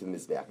corresponding to the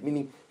Mizbeach.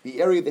 Meaning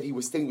the area that he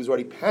was standing was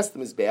already past the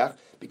Mizbeach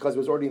because it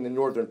was already in the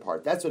northern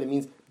part. That's what it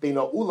means, Bein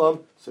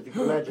HaUlam. So if you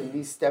can imagine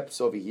these steps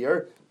over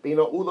here, Bein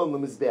HaUlam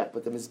LeMizbeach.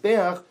 But the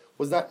Mizbeach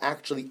was not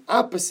actually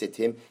opposite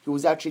him, he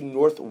was actually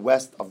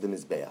northwest of the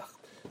Mizbeach.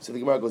 So the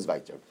Gemara goes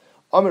weiter.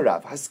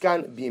 Amarav,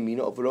 Haskan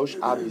biyamino of Rosh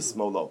Ab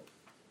Bismolo.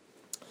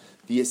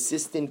 The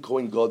assistant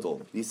Kohen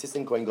Gadol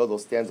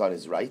stands on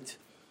his right.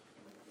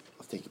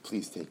 I'll take it,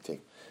 please,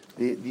 take.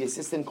 The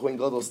assistant Kohen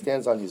Gadol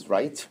stands on his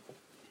right.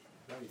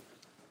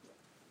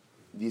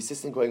 The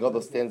assistant Kohen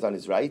Gadol stands on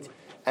his right,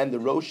 and the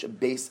Rosh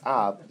Beis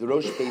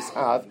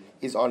Av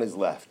is on his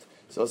left.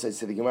 So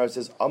the Gemara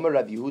says, Amar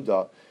Rav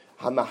Yehuda,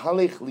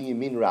 Hamahalech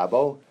liyamin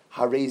Rabo,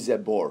 Harei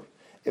Zebor.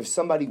 If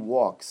somebody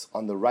walks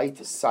on the right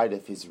side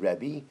of his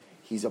Rebbe,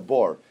 he's a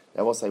bor.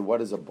 Now we'll say, what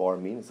does a bor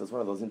mean? So it's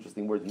one of those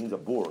interesting words. It means a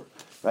bor,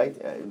 right?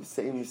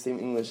 Same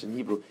English and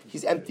Hebrew.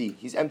 He's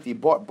empty.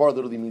 Bar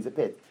literally means a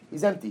pit.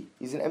 He's empty.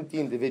 He's an empty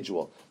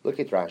individual. Look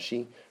at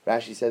Rashi.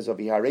 Rashi says,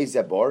 "V'harei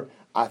zebor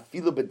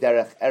afilu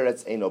b'derech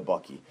eretz eino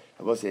baki."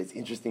 I will say it's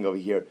interesting over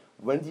here.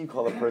 When do you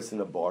call a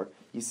person a bor?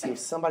 You see, if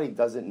somebody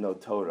doesn't know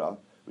Torah,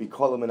 we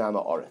call him an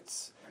ama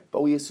oretz.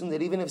 But we assume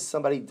that even if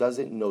somebody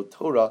doesn't know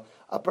Torah,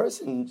 a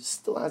person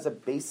still has a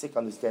basic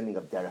understanding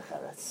of derech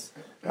eretz,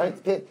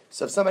 right?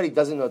 So if somebody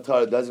doesn't know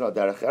Torah, doesn't know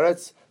derech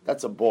eretz,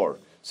 that's a bor.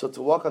 So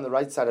to walk on the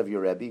right side of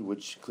your Rebbe,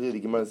 which clearly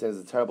Gemara understands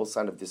is a terrible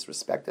sign of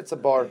disrespect, that's a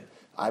bar.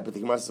 But the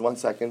Gemara says, 1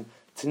 second,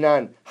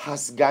 Tanan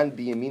hasgan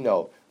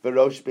biyamino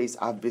v'rosh beis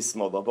av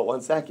bismolo. But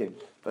 1 second.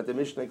 But the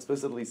Mishnah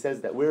explicitly says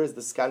that where is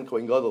the skan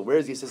Kohen Gadol? Where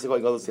is the assistant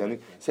Kohen Gadol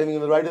standing? Standing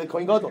on the right of the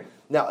Kohen Gadol.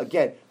 Now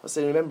again,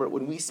 also remember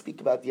when we speak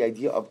about the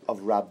idea of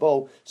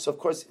Rabbo, so of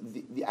course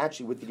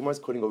actually what the Gemara is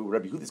quoting, or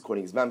Rabbi Yehuda is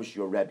quoting, is Mamish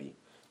your Rebbe.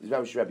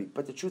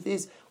 But the truth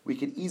is, we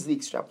could easily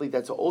extrapolate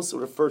that to also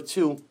refer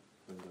to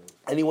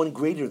anyone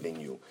greater than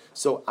you.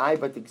 So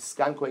but the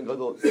Skan Kohen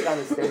Gadol, Skan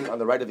is standing on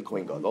the right of the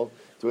Kohen Gadol,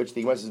 to which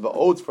the Gemara says,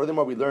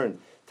 furthermore we learn,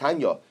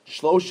 Tanya,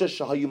 Shlosha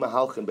Shahayu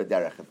Mahalchin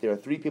B'derech. If there are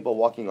 3 people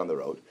walking on the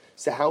road,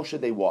 so how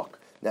should they walk?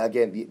 Now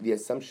again, the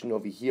assumption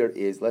over here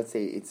is, let's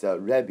say it's a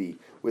Rebbe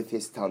with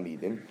his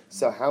Talmidim,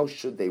 so how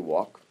should they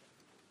walk?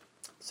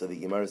 So the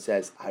Gemara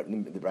says,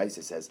 the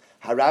Brisa says,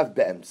 Harav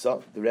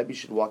Be'emsa, the Rebbe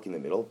should walk in the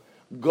middle,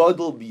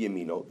 Gadol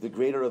B'yamino, the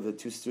greater of the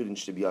 2 students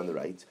should be on the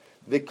right,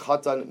 the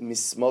Katan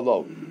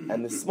Mismolo,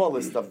 and the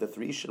smallest of the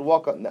 3 should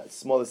walk on,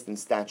 smallest in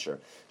stature,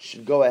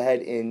 should go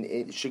ahead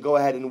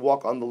and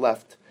walk on the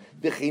left.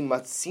 Where do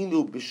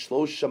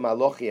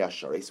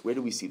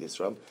we see this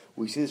from?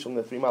 We see this from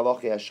the 3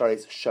 Malachi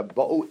Asharis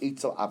Shaba'u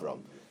Eitzel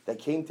Avram that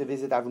came to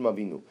visit Avram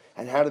Avinu.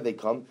 And how did they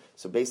come?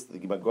 So basically,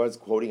 the Gemara is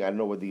quoting, I don't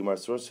know what the Gemara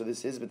source for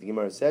this is, but the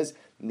Gemara says,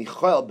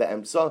 Michael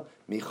be'emsa,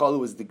 Michael, who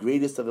was the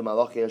greatest of the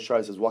Malachi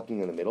Asharis, was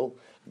walking in the middle.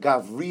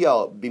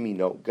 Gavriel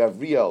bimino,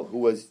 Gavriel, who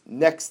was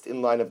next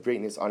in line of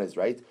greatness on his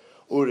right.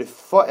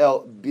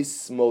 Urifael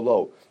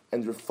bismolo,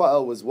 and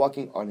Rafael was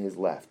walking on his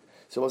left.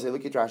 So we'll say,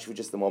 look at Rashi for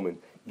just a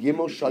moment.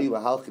 Gimel shayu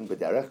lahalchin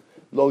b'derech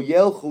lo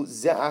yelchu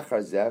ze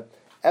achar ze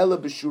ela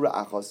b'shura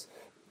achos.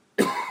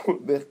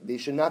 They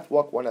should not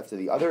walk one after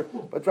the other,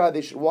 but rather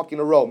they should walk in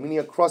a row, meaning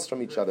across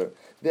from each other.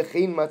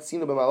 V'chein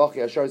matzinu b'malachi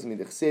asharis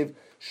midechsev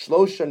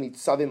shlosha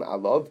nitzavim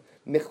alav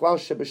nechlal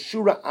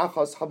sheb'shura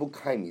achos habu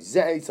kaimi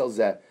ze eitzel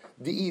ze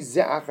di'i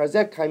ze achar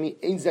ze kaimi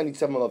ein ze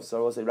nitzavim alav.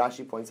 So we'll say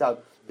Rashi points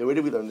out that where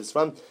did we learn this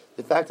from?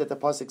 The fact that the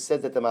pasuk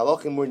said that the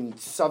malachim were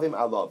nitzavim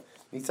alav.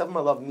 Nitzavim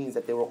alav means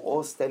that they were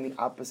all standing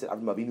opposite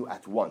Avram Avinu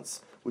at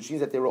once, which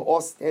means that they were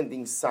all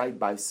standing side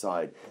by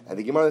side. And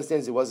the Gemara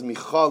understands it was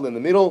Michal in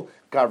the middle,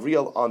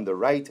 Gavriel on the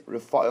right,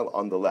 Raphael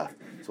on the left.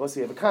 So let's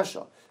say we have a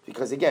kasha,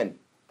 because again,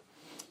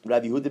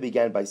 Rabbi Yehuda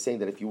began by saying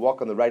that if you walk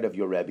on the right of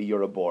your Rebbe,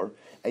 you're a bor,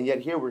 and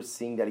yet here we're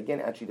seeing that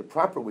again, actually the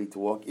proper way to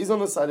walk is on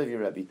the side of your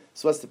Rebbe.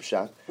 So what's the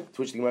pshat?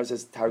 To which the Gemara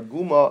says,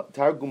 Targuma,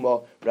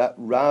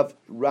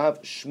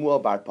 Rav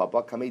Shmuel Bar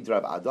Papa, Kamed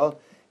Rav Ada,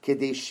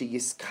 Kedei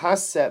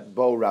sheyiskase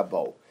bo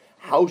rabo.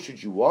 How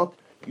should you walk?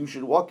 You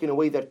should walk in a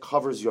way that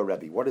covers your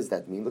Rebbe. What does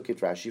that mean? Look at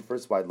Rashi,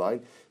 first wide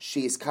line.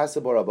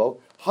 Sheyiskase bo rabo.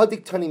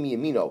 Hadik tani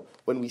miyamino.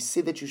 When we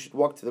say that you should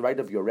walk to the right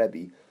of your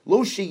Rebbe, lo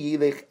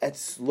sheyilech et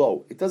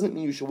slow. It doesn't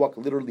mean you should walk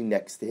literally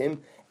next to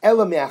him.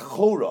 Ela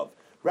me'achorav.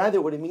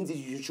 Rather, what it means is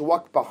you should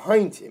walk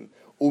behind him.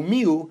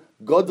 Umiu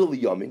gadol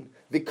yamin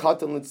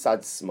v'katan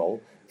l'tzad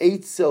small.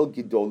 Eitzel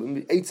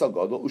Gidolim, Eitzel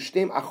Gadol,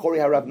 Ushtem Achori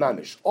Harav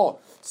Mamish. Oh,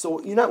 so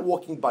you're not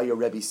walking by your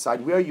Rebbe's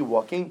side. Where are you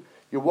walking?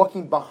 You're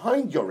walking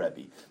behind your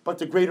Rebbe. But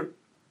the greater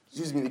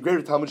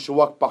Talmud should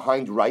walk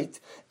behind right,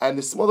 and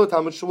the smaller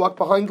Talmud should walk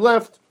behind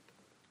left.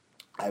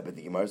 I bet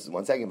the Gemara says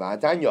 1 second.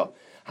 V'hatanya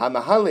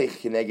Hamahalech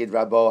Kineged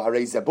Rabo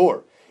Harei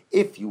Zabor.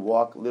 If you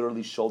walk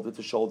literally shoulder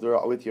to shoulder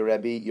with your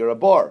Rebbe, you're a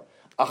bar.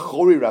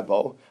 Achori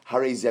Rabo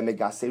Harei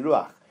Zemegase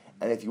Ruach.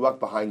 And if you walk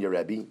behind your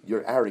Rebbe,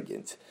 you're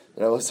arrogant.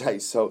 And I will say,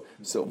 so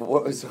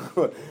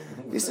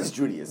this is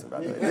Judaism, by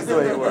the way. This is the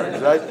way it works,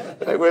 right?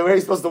 Where are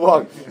you supposed to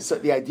walk? So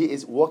the idea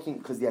is walking,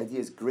 because the idea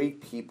is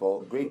great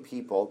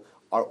people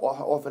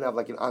often have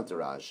like an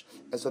entourage.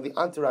 And so the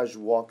entourage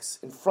walks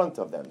in front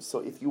of them. So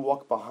if you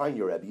walk behind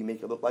your Rebbe, you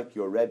make it look like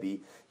your Rebbe,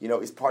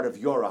 is part of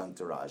your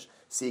entourage.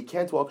 So you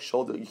can't walk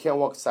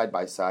side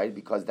by side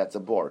because that's a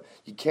bore.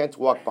 You can't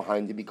walk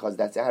behind it because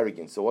that's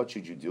arrogant. So what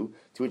should you do?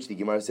 To which the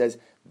Gemara says,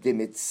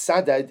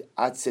 Demitzadad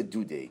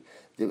atzedude.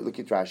 Look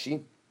at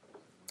Rashi.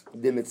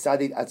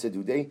 Demitzadad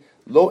atzedude.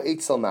 Lo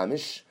eitzel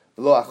mamish,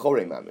 lo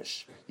achore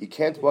mamish. You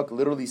can't walk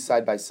literally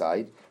side by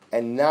side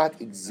and not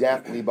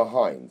exactly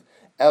behind.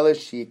 So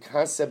you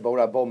know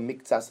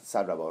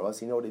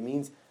what it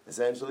means?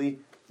 Essentially,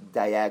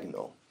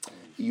 diagonal.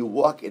 You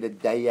walk at a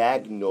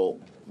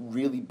diagonal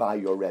really by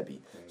your Rebbe.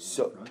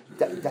 So,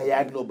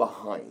 diagonal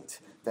behind.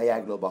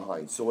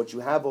 So what you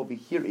have over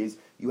here is,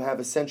 you have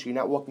essentially,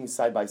 you're not walking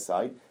side by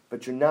side,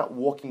 but you're not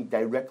walking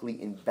directly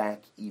in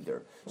back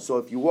either. So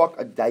if you walk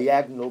a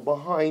diagonal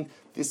behind,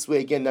 this way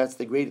again, that's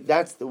the way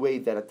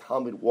that a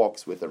Talmud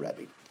walks with a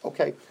Rebbe.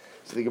 Okay?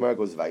 So the Gemara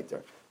goes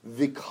weiter.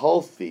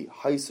 Vikalfi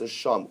haisa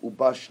sham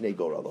ubashne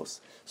goralos.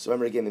 So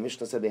remember again, the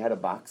Mishnah said they had a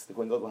box. The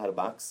Kohen Gadol had a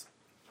box.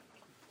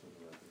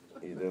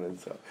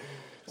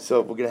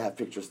 So we're going to have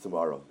pictures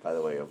tomorrow, by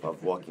the way,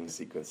 of walking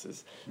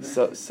sequences.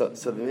 So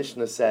the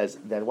Mishnah says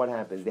that what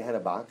happened? They had a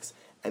box,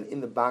 and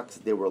in the box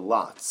there were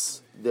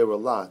lots.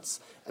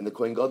 And the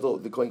Kohen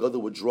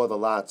Gadol would draw the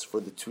lots for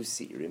the two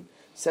seirim.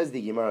 Says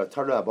the Gemara,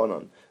 Tara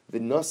Abanon,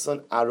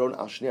 v'nasan Aaron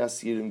al shnei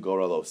seirim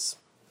goralos.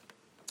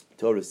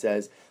 Torah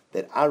says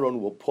that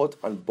Aaron will put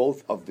on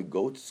both of the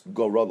goats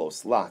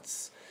goralos,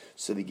 lots.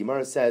 So the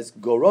Gemara says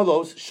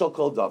goralos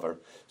shokol davar.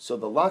 So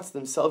the lots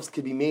themselves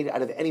can be made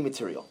out of any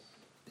material.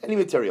 So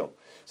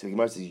the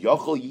Gemara says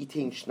yochol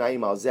yitin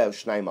shnayim al zeh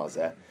shnayim al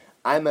zeh.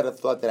 I might have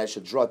thought that I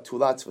should draw 2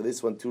 lots for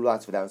this one, 2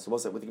 lots for that one. So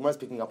what the Gemara is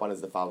picking up on is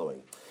the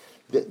following.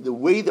 The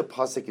way the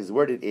pasuk is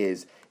worded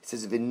is, it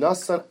says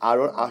v'nasan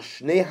Aaron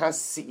ashnei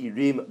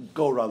hasi'irim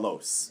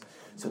goralos.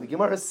 So the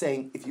Gemara is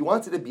saying, if you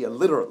wanted to be a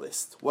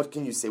literalist, what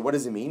can you say? What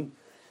does it mean?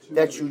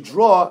 That you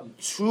draw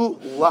 2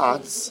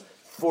 lots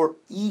for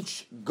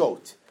each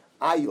goat.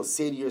 You'll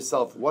say to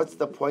yourself, what's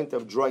the point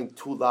of drawing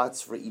 2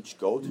 lots for each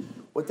goat?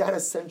 What that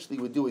essentially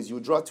would do is you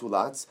would draw 2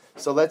 lots.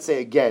 So let's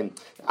say again,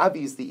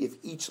 obviously if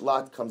each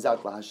lot comes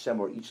out la Hashem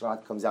or each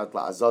lot comes out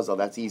la Azazel,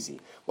 that's easy.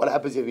 What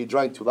happens if you're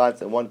drawing 2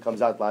 lots and one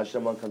comes out la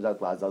Hashem, one comes out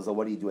la Azazel?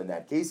 What do you do in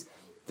that case?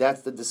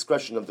 That's the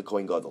discretion of the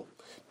Kohen Gadol.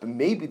 But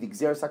maybe the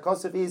Gzeres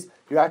HaKosov is,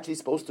 you're actually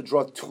supposed to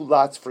draw 2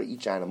 lots for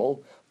each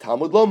animal.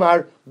 Talmud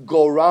Lomar,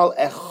 Goral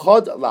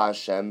Echad La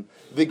Hashem,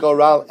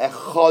 V'Goral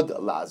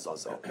Echad La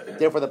Azazel.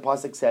 Therefore the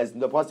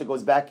Pasuk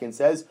goes back and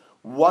says,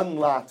 1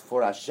 lot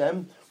for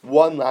Hashem,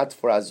 1 lot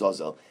for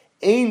Azazel.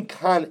 Ein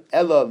kan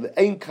l'shem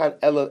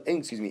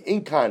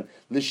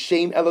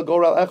ela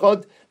Goral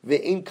Echad,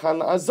 V'ein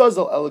kan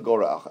Azazel ela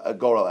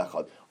Goral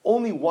Echad.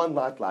 Only 1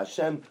 lot la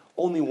Hashem,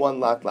 only 1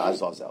 lot la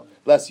Azazel.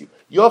 Bless you.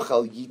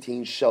 Yochel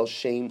yitin shel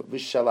shem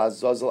v'shel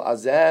Azazel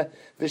azeh,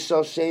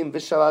 v'shel shem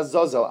v'shel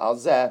Azazel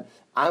azeh.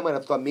 I might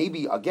have thought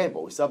maybe, again,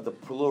 but we still have the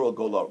plural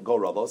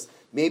goralos.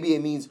 Maybe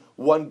it means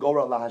 1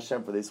 gora la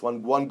Hashem for this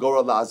one, 1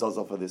 gora la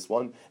Azazel for this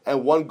one,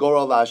 and 1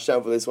 gora la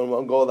Hashem for this one,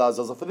 1 gora la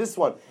Azazel for this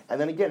one. And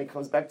then again, it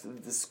comes back to the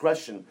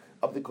discretion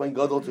of the Kohen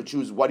Gadol to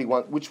choose what he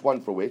wants, which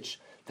one for which.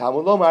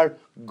 Talmud Lomar,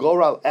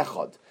 goral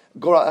echad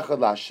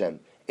la Hashem.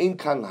 In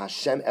kan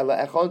Hashem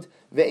ela echad,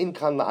 ve'in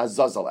kan la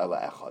Azazel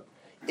ela echad.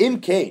 Im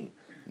kain,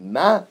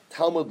 ma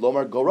Talmud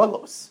Lomar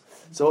goralos.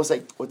 So it's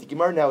like, what the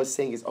Gemara now is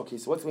saying is, okay,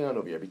 so what's going on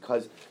over here?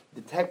 Because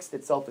the text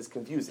itself is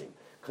confusing.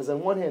 Because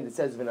on one hand it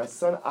says,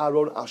 v'nasan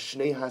Aaron al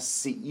shnei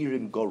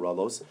hasi'irim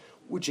goralos,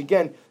 which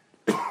again,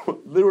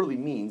 literally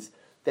means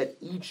that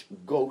each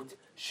goat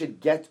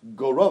should get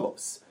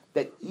goralos.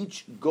 That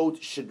each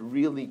goat should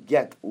really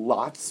get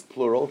lots,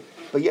 plural.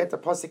 But yet the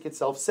pasuk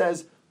itself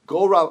says,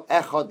 Goral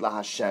echad la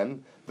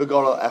Hashem,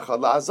 v'goral echad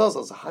la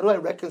Azazel. So how do I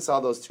reconcile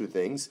those 2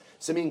 things?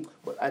 So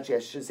actually I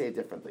should say it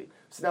differently.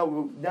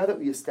 So now that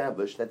we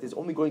established that there's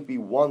only going to be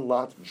 1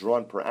 lot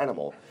drawn per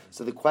animal,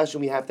 so the question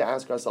we have to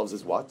ask ourselves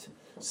is what?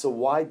 So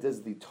why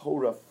does the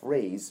Torah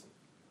phrase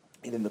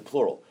it in the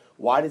plural?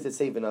 Why does it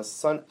say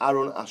v'nasan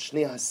Aaron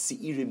ashnei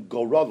hasi'irim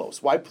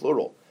goralos? Why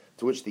plural?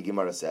 To which the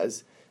Gemara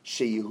says,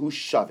 sheyehu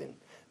shavin.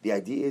 The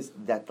idea is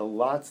that the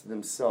lots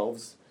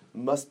themselves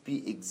must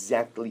be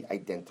exactly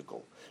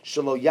identical.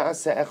 Shelo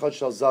ya'aseh echad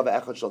shel zav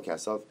echad shel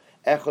kasav.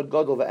 Echad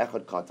gadol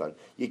ve'echad katan.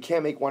 You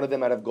can't make one of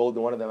them out of gold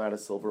and one of them out of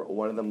silver, or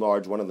one of them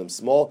large, one of them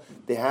small.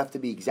 They have to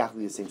be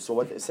exactly the same. So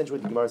essentially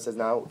what the Gemara says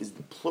now is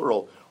the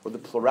plural, or the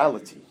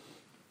plurality.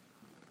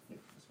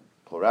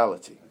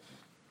 Plurality.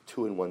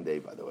 2 in 1 day,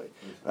 by the way.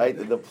 Right?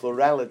 The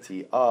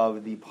plurality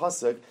of the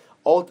pasuk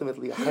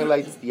ultimately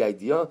highlights the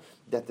idea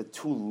that the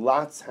two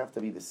lots have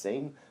to be the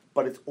same,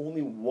 but it's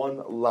only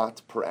one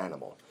lot per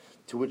animal.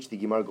 To which the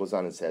Gemara goes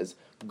on and says,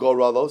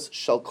 Goralos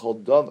shall call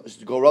davar.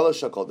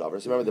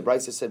 So remember, the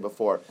Brisa said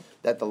before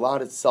that the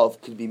lot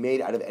itself could be made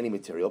out of any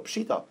material.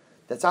 Pshita.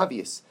 That's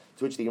obvious.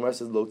 To which the Gemara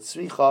says, Lo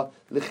tzricha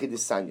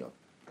lichidisanya.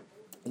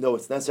 No,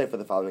 it's necessary for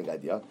the following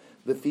idea.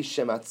 Lefi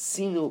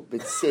shematzinu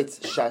b'tzitz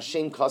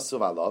shashem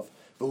kasuv alav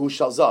v'hu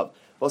shalzav.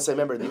 Also,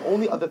 remember, the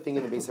only other thing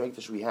in the Beis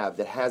HaMikdash we have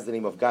that has the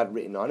name of God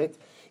written on it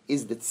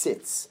is the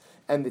tzitz.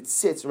 And the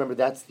tzitz, remember,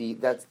 that's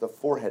the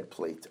forehead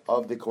plate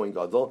of the Kohen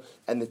Gadol,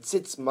 and the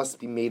tzitz must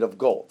be made of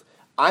gold.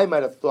 I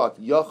might have thought,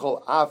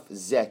 Yachol Af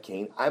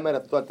Zekein, I might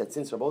have thought that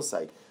since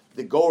Rabbosai,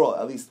 the Goral,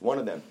 at least one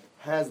of them,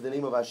 has the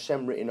name of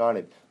Hashem written on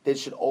it, they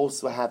should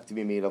also have to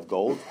be made of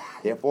gold.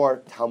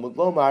 Therefore, Talmud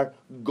Lomar,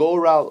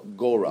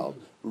 Goral.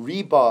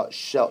 Riba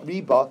shel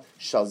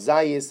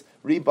Zayis,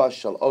 Riba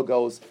shel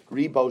Ogos,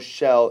 Riba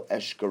shel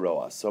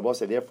Eshkaroa. So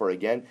Rabbosai, therefore,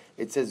 again,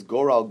 it says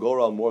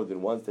Goral more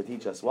than once to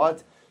teach us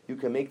what? You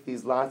can make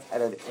these lots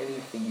out of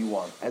anything you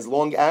want, as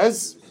long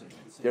as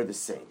they're the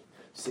same.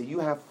 So you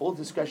have full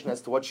discretion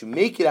as to what you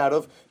make it out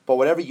of, but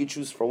whatever you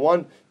choose for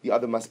one, the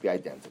other must be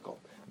identical.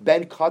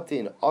 Ben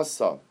Katin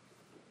Asa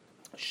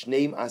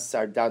Shneim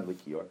Asar Dad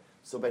Likior.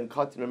 So Ben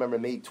Katin, remember,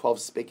 made 12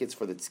 spigots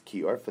for the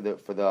tzkior, for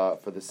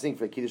the sink,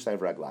 for Kiddush Nayim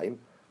Raglayim.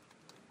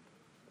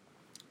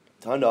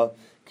 Tana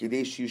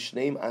Kidesh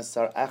Shneim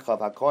Asar Echav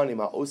Hakohanim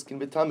Ha'oskin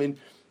B'Tamin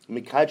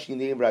Mikach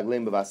Yinei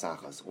Raglayim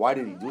B'Vasachas. Why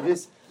did he do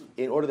this?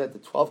 In order that the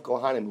 12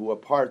 Kohanim who are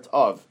part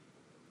of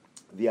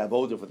the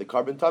avodah for the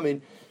carbon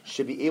tamin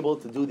should be able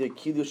to do their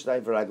kiddush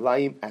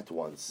v'raglayim at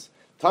once.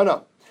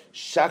 Tana,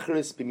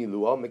 shachris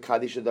b'miluo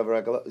mekadesh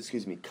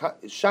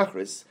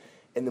shachris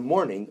in the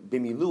morning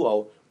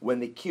b'miluo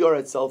when the kior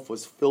itself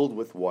was filled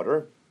with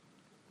water.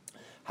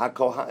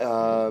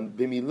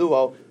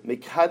 B'miluo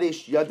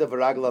mekadesh yada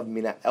v'raglav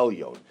mina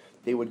elyon.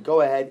 They would go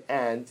ahead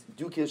and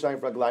do kiddush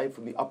v'raglayim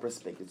from the upper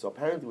spigot. So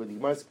apparently, what the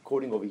Gemara is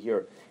quoting over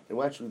here, and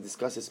we'll actually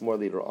discuss this more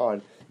later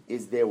on,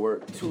 is there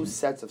were two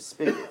sets of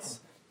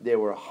spigots. There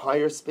were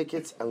higher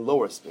spigots and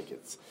lower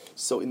spigots.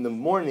 So in the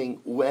morning,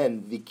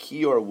 when the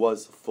kior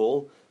was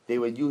full, they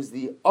would use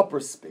the upper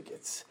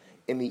spigots.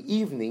 In the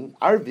evening,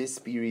 arvis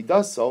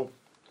biridaso,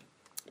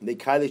 they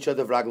kail each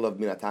other vraglav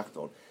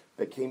minatachton.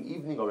 Became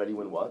evening already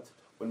when what?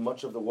 When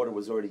much of the water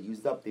was already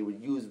used up, they would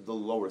use the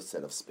lower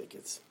set of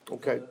spigots.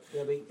 Okay.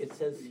 Yeah, but it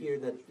says here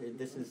that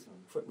this is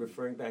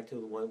referring back to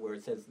the one where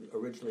it says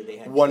originally they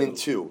had 1 and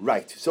 2,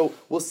 right? So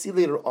we'll see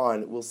later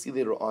on.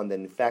 That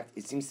in fact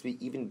it seems to be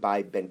even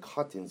by Ben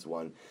Cotton's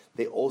one,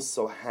 they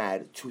also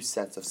had 2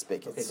 sets of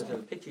spigots. Okay, because in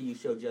the picture you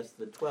showed just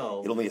the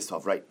 12. It only is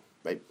 12, right?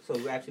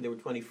 So actually there were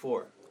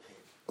 24.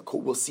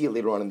 Cool. We'll see it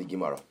later on in the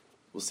Gemara.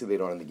 How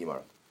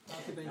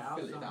could they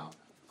fill it out?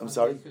 I'm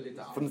sorry?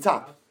 From the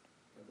top.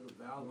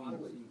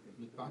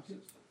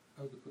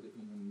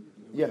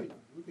 Yeah. Fill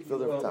it from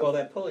the top. Well,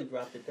 that pulley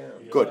dropped it down.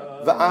 Good.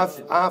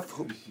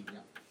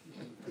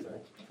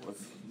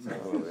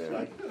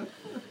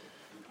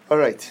 All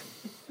right.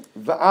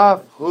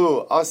 Va'af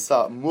hu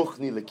asa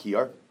muchni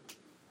lekiyar.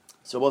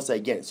 So we'll say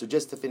again. So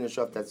just to finish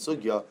off that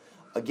sugya,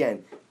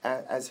 again,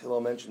 as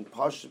Hillel mentioned,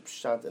 Parshat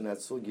Pshat and that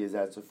sugya is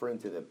that it's referring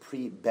to the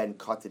pre-Ben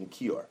Katan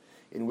Kior.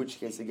 In which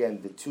case,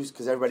 again, the two,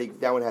 because that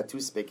one had 2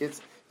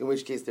 spigots, in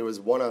which case there was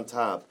one on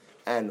top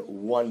and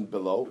one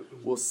below.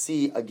 We'll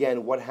see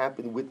again what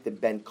happened with the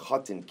Ben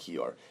Cotton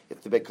Kior.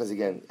 Because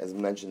again, as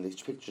mentioned, the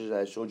picture that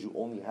I showed you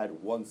only had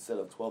 1 set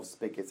of 12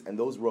 spigots, and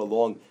those were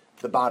along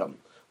the bottom,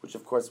 which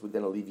of course would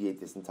then alleviate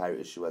this entire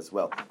issue as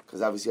well.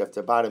 Because obviously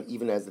after the bottom,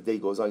 even as the day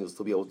goes on, you'll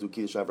still be able to do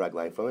Kiddush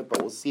Raglayim from it,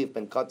 but we'll see if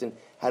Ben Cotton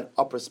had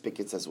upper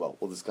spigots as well.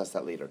 We'll discuss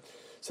that later.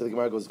 So the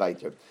Gemara goes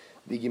weiter.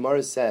 The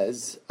Gemara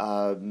says,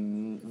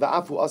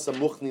 "Va'afu asa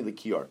muchni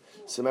lekiyar."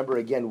 So remember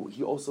again,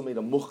 he also made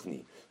a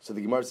muchni. So the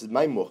Gemara says,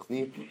 "My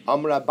muchni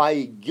amra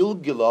bai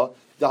gilgila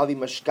dali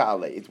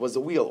mashkale." It was a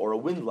wheel or a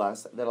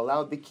windlass that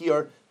allowed the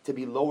kiyar to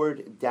be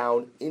lowered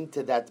down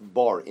into that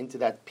bar, into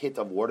that pit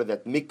of water,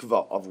 that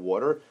mikvah of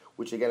water,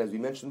 which again, as we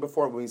mentioned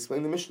before when we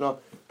explained the Mishnah,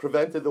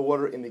 prevented the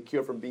water in the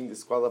kiyar from being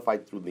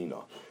disqualified through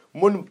lina.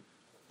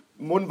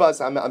 Munvaz,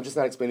 I'm just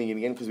not explaining it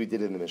again because we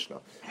did it in the Mishnah.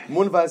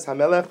 Munvaz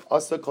hamelech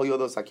asa kol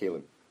yodos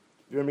hakelim.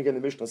 Remember again, the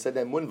Mishnah said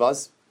that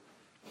Munvaz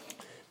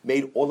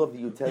made all of the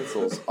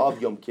utensils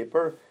of Yom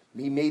Kippur.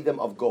 He made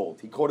them of gold.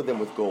 He coated them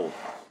with gold.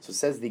 So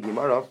says the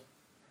Gemara.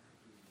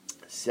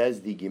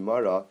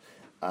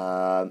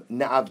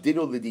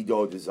 Na'avdinu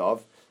l'dido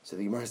dezav. So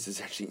the Gemara says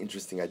actually an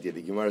interesting idea.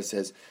 The Gemara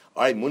says,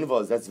 all right,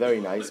 Munvaz, that's very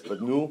nice, but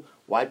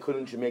why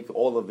couldn't you make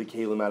all of the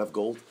kelim out of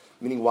gold?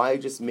 Meaning, why are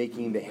you just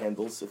making the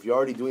handles? If you're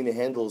already doing the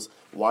handles,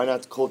 why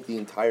not coat the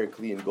entire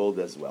kli in gold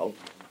as well?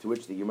 To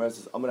which the Gemara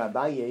says, Amar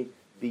Abaye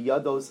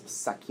biyados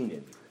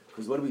sakinin. Because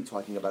Because what are we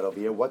talking about over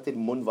here? What did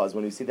Munvaz,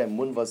 when we say that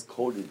Munvaz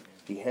coated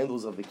the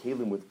handles of the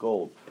kalim with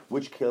gold,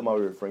 which kalim are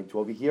we referring to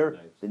over here?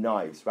 The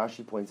knives.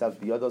 Rashi points out,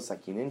 Biyado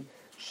sakinin,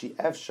 she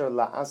efshar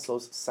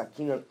la'asos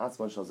sakinan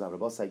atzman shal zav.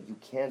 Rabbi said, you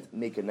can't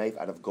make a knife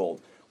out of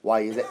gold.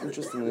 Why is that?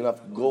 Interestingly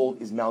enough,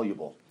 gold is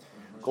malleable.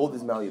 Gold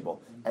is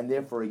malleable. And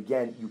therefore,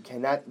 again, you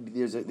cannot,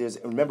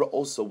 remember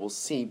also, we'll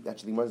see,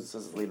 actually, the Gemara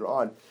says this later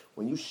on,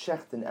 when you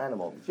shecht an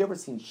animal, if you've ever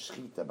seen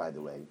shechita, by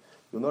the way,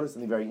 you'll notice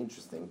something very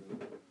interesting.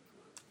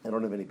 I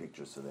don't have any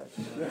pictures of that,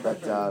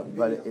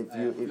 but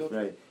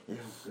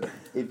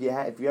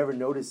if you ever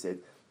notice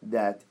it,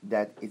 that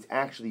it's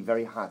actually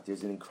very hot.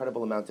 There's an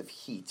incredible amount of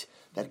heat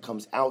that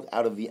comes out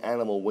of the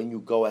animal when you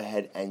go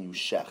ahead and you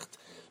shecht.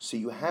 So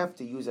you have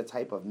to use a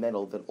type of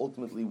metal that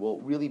ultimately will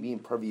really be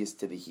impervious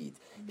to the heat.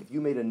 If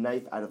you made a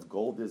knife out of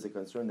gold, there's a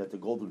concern that the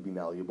gold would be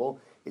malleable.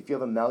 If you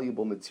have a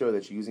malleable material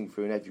that you're using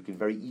for your knife, you can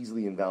very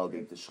easily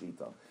invalidate the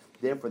shechita.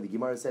 Therefore, the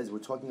Gemara says we're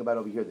talking about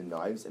over here the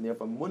knives, and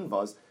therefore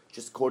Munvaz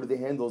just coated the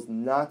handles,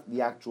 not the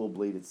actual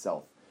blade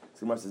itself. So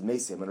the Gemara says,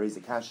 Mesim, I'm going to raise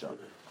a kasha.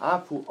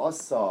 Apu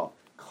asa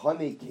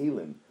kane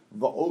kalim,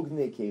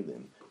 va'ogne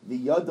kalim, the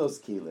yados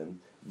kalim,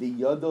 the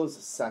yados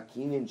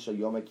sakinin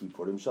shayoma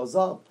kippurim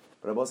shalzav.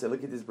 But Rabbi said,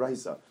 look at this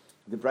brisa.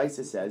 The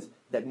brisa says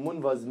that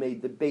Munvaz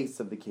made the base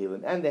of the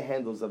kalim, and the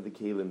handles of the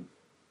kalim,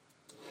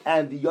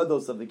 and the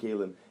yados of the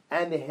kalim,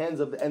 and the hands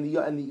of the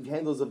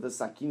handles of the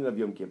sakin of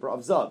Yom Kippur of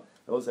zav.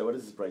 I will say, what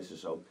does this brisa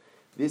show?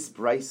 This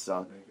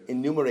brisa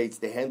enumerates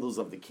the handles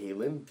of the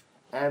kalim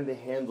and the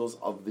handles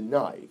of the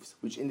knives,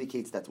 which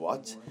indicates that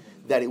what?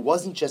 That it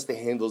wasn't just the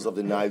handles of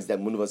the knives that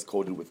Munvaz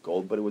coated with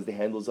gold, but it was the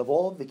handles of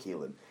all of the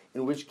kalim.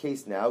 In which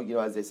case now,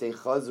 as they say,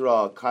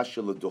 chazra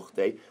kasha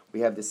l'duchte,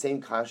 we have the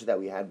same kasha that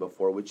we had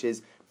before, which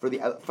is for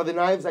the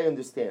knives I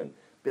understand.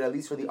 But at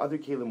least for the other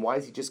kalim, why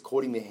is he just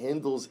coating the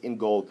handles in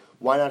gold?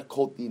 Why not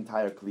coat the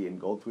entire kli in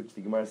gold? To which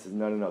the Gemara says,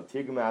 no.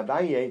 Tirgum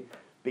Abaye,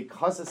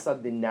 because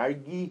of the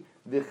nargi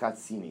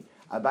v'chatzini.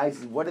 Abaye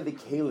says, what are the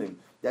kalim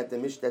that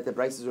the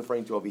Bryce is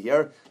referring to over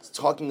here? It's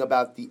talking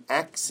about the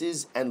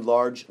axes and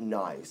large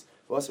knives.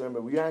 But also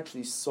remember, we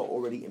actually saw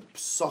already in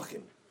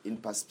Psachim. In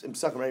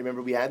Psachim, right?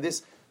 Remember we had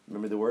this?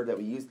 Remember the word that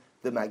we used?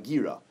 The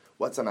magira.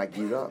 What's a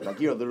magira?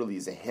 Magira literally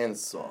is a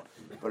handsaw.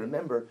 But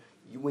remember,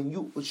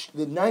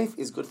 the knife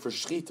is good for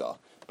shchita,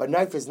 but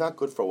knife is not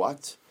good for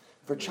what?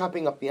 For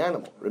chopping up the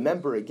animal.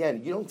 Remember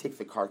again, you don't take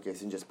the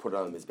carcass and just put it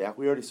on his back.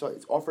 We already saw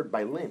it's offered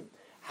by limb.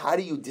 How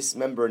do you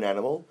dismember an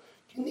animal?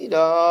 You need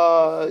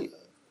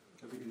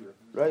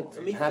right?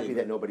 I'm happy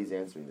that nobody's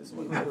answering this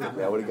one.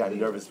 I would have gotten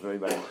nervous if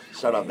everybody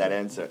shut off that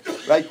answer.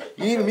 Right?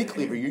 You need a meat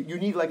cleaver. You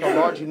need like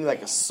you need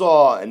like a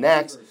saw, an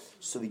axe.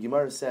 So the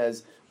Gemara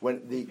says,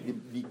 when the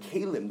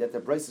kalim that the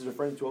Bryce is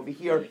referring to over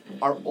here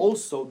are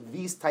also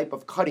these type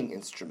of cutting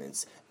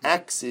instruments,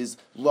 axes,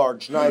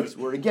 large knives,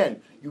 where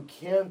again, you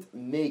can't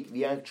make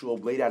the actual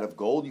blade out of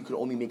gold, you can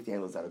only make the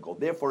handles out of gold.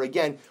 Therefore,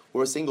 again, what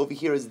we're saying over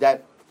here is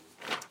that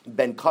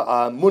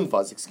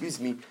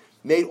Munvaz,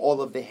 made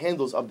all of the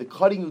handles of the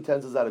cutting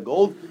utensils out of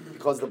gold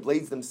because the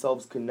blades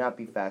themselves could not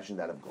be fashioned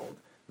out of gold.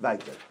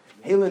 Weiter.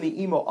 Heleni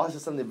imo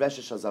asasam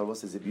nevesha shazar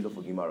says a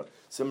beautiful Gemara.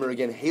 Similar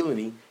again,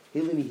 Heleni,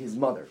 his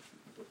mother,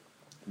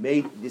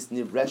 made this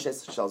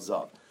nivreshes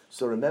shalzav.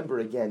 So remember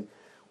again,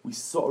 we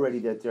saw already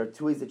that there are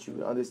two ways that you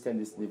can understand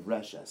this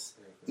nivreshes.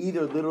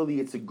 Either literally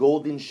it's a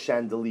golden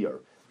chandelier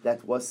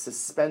that was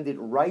suspended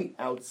right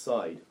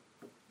outside.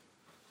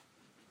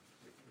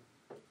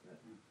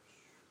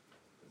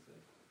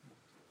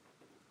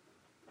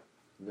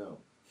 No.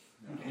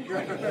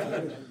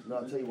 No,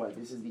 I'll tell you why.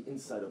 This is the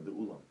inside of the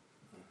ulam.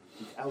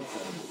 It's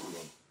outside of the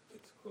ulam.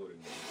 It's quoting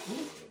on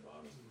the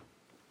bottom.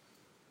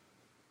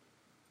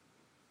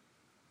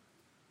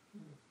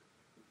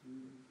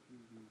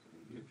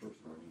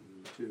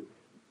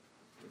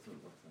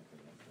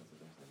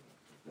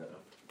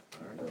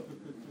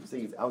 I'm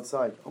saying it's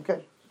outside.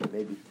 Okay,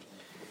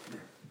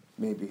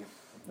 maybe.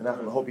 And I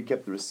hope you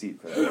kept the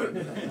receipt for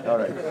that. All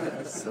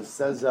right. So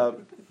says, I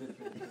don't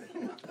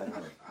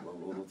know.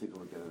 We'll take a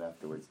look at it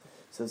afterwards.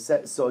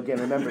 So again,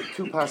 remember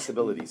two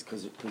possibilities.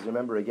 Because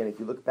remember again, if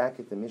you look back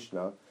at the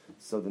Mishnah,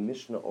 so the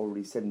Mishnah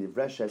already said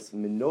Nivreshes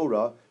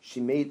menorah. She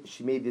made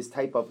this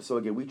type of. So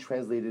again, we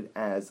translated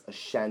as a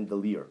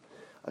chandelier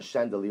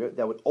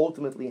that would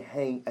ultimately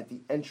hang at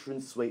the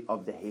entranceway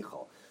of the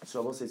Heichal.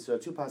 So I will say, so there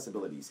are two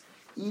possibilities.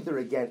 Either,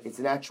 again, it's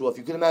an actual, if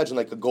you can imagine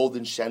like a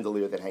golden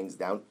chandelier that hangs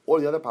down, or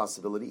the other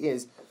possibility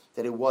is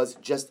that it was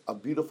just a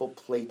beautiful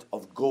plate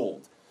of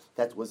gold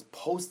that was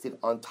posted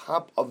on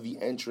top of the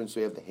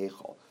entranceway of the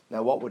Heichal.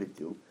 Now, what would it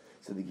do?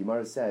 So the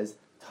Gemara says,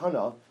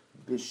 Tana,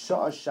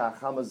 B'sha'a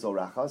sha'achama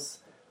zorachas,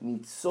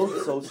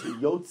 nitzotzos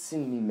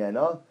yotzin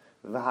mimena,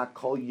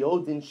 v'hakol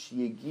yodin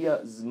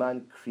sheyegia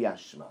zman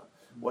kriyashma.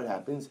 What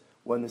happens?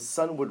 When the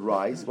sun would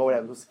rise, what would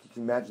happen? You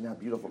can imagine how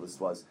beautiful this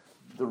was.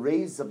 The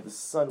rays of the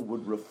sun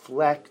would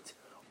reflect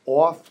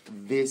off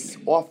this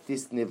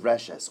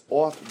nivreshes,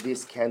 off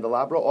this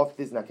candelabra, off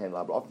this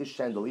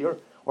chandelier,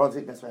 or I'll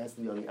say that's why it has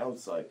to be on the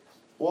outside,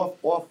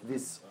 off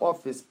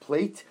this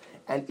plate,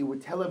 and it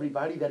would tell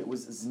everybody that it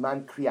was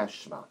Zman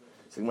Kriyashma.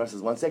 So the Gemara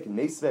says, one second,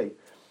 Meisvei,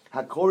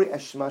 Hakori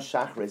Eshma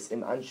Shachris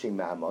im Anshe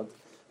Ma'amad,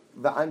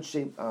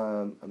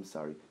 I'm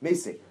sorry,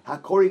 Meisvei,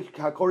 Hakori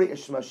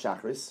Eshma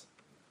Shachris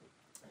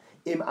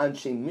im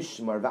Anshe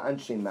Mishmar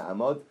va'Anshe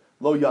Ma'amad,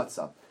 Lo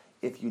Yatsa.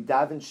 If you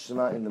daven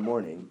Shema in the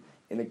morning,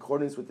 in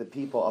accordance with the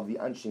people of the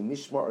Anshe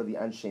Mishmar or the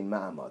Anshe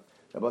Ma'amad.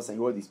 Now,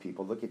 who are these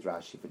people? Look at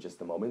Rashi for just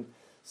a moment.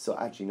 So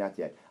actually, not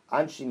yet.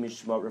 Anshe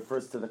Mishmar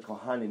refers to the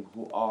Kohanim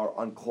who are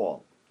on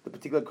call. The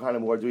particular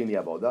Kohanim who are doing the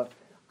Avodah.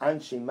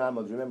 Anshe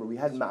Ma'amad, remember, we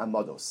had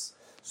Ma'amados.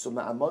 So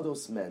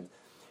Ma'amados meant,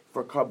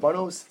 for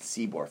Karbanos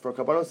Tzibor, for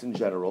Karbanos in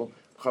general,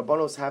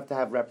 Karbanos have to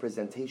have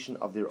representation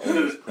of their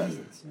owner's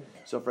presence.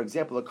 So, for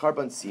example, a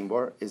Karban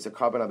Tzibor is a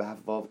Karban on behalf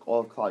of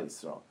all Klal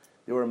Yisrael.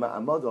 There were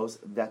Ma'amados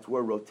that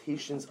were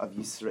rotations of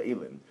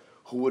Yisraelim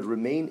who would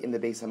remain in the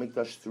Beis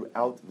HaMikdash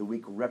throughout the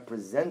week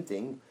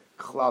representing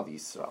Klal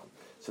Yisrael.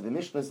 So the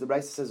Mishnah, the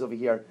Brisa says over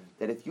here,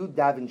 that if you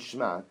daven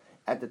Shema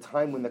at the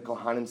time when the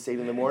Kohanim say it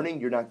in the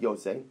morning, you're not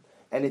Yotzei.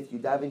 And if you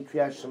daven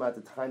Kriyat Shema at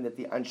the time that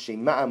the Anshe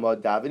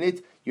Ma'amad daven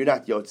it, you're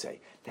not Yotzei.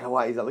 Now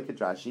why is that? Look at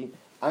Rashi.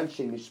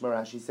 Anshe Mishmar,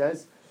 Rashi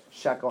says,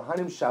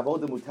 Shakohanim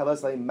Shavoda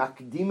Mutelas Leim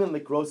Makdimin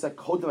Likrosa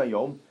Kodem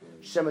Hayom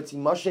Shemati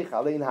Mashech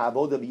Alein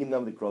Ha'avoda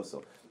V'yimnam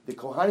Likroso. The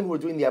Kohanim who were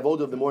doing the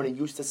Avodah of the morning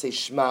used to say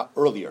Shema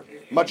earlier,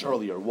 much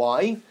earlier.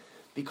 Why?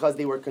 Because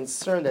they were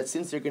concerned that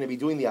since they're going to be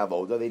doing the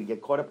Avodah, they'd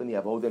get caught up in the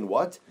Avodah and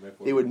what?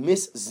 They would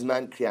miss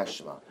Zman Kriyat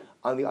Shema.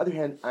 On the other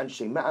hand,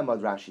 Anshe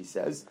Ma'amad, Rashi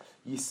says,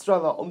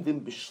 Yisrael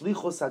omdim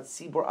b'shlichos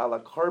hatzibor ala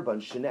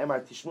karban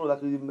shene'emar tishmur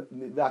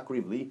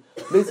lakrivli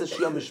mezah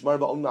shiyam b'shmar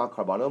va'om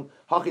na'karbanom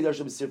haki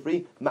darsha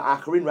b'sifri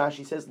ma'acharin.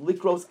 Rashi says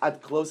likros ad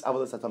klos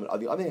avodas hatamid. On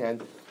the other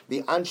hand,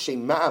 the Anshe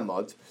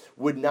Ma'amad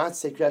would not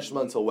say Kriyat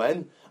Shema until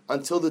when?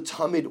 Until the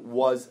Tamid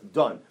was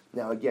done.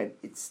 Now again,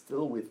 it's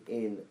still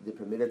within the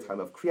permitted time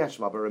of Kriyat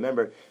Shema, but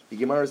remember, the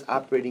Gemara is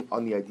operating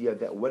on the idea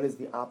that when is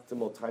the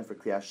optimal time for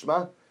Kriyat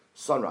Shema?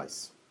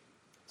 Sunrise,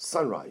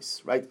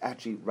 right?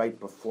 Actually, right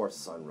before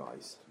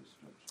sunrise,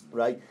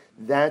 right?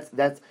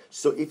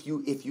 So if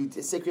you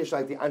say Kriyat Shema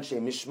like the Anshe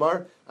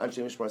Mishmar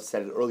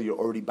said it earlier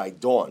already by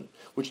dawn,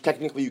 which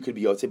technically you could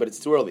be Yotzei, but it's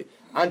too early.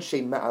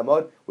 Anshe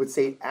Ma'amad would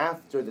say it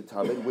after the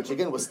Tamid, which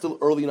again was still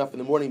early enough in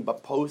the morning,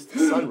 but post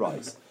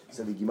sunrise.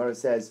 So the Gemara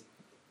says,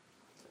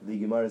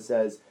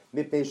 Mipnei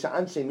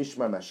sha'anshe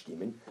mishmar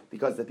mashkimin,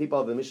 because the people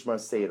of the mishmar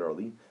say it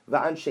early.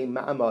 Va'anshe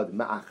ma'amad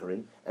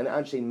ma'acharin, and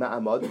anshe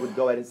ma'amad would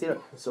go ahead and say it.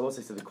 So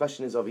the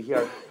question is over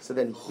here. So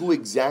then, who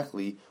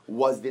exactly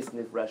was this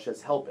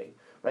nifreshas helping?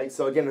 Right.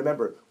 So again,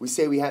 remember, we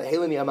say we had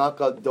Heleni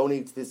Amalka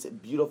donates this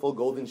beautiful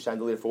golden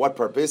chandelier for what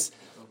purpose?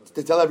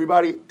 To tell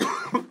everybody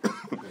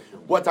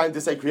what time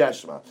to say Kriyat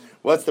Shema.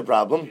 What's the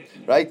problem?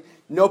 Right.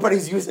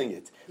 Nobody's using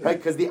it, right?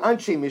 Because the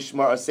Anshe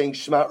Mishmar are saying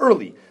Shema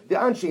early. The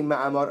Anshe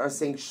Ma'amad are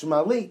saying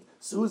Shema late.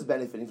 So who's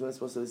benefiting from this?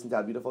 Supposed to listen to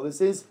how beautiful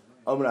this is?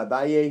 Amr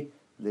Abaye,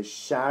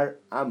 L'shar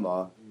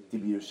Amma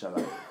Dibi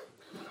Yerushalayim.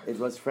 It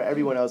was for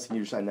everyone else in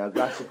Yerushalayim. Now,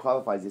 Rashi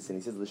qualifies this, and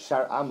he says,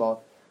 L'shar Amma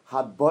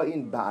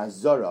Haba'in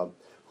Ba'azara,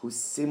 who's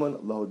Simon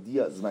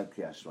Lahodia Zman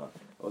Kriyat Shema. I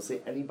will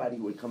say anybody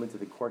who would come into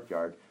the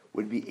courtyard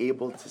would be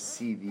able to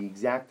see the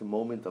exact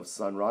moment of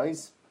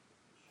sunrise,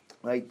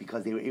 right?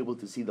 Because they were able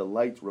to see the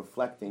light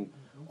reflecting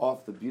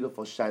off the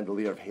beautiful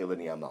chandelier of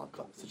Heleni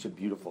Amalka. Such a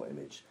beautiful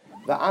image.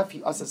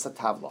 Va'afi asas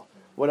tavla.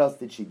 What else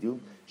did she do?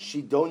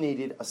 She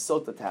donated a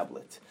sota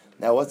tablet.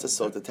 Now, what's a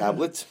sota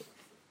tablet?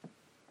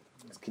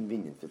 It's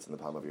convenient. Fits in the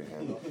palm of your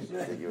hand.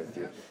 Take it with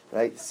you,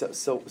 right?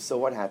 So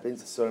what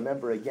happens? So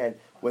remember again,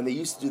 when they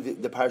used to do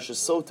the parsha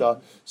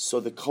sota, so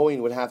the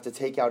Kohen would have to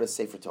take out a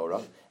sefer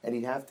Torah and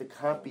he'd have to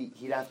copy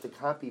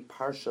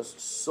parshas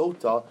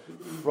sota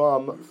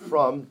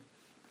from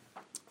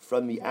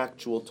the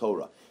actual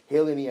Torah.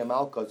 Heleni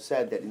Amalka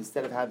said that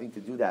instead of having to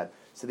do that,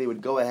 so they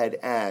would go ahead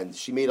and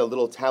she made a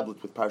little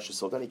tablet with Parsha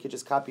Sota, and he could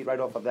just copy right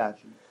off of that.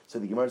 So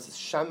the Gemara says,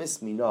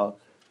 Shamis Mina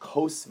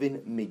Kosvin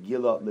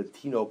Megillah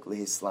Latinok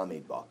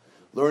Lehislamedba.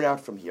 Learn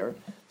out from here.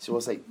 So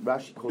we'll say,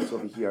 Rashi quotes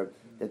over here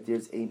that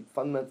there's a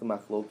fundamental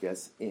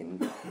machlokes in,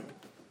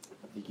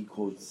 I think he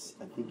quotes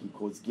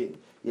Gin.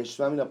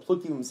 Yeshvamina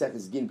Plukim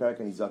Mesechus Gin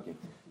Parakan Izakim.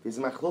 There's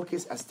a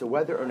machlokes as to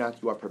whether or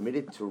not you are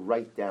permitted to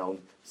write down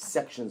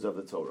sections of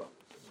the Torah.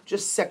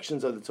 Just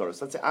sections of the Torah.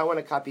 So let's say I want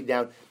to copy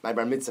down my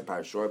Bar Mitzvah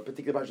parsha or a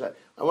particular parsha.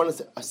 I want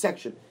a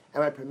section.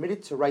 Am I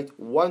permitted to write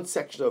one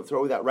section of the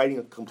Torah without writing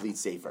a complete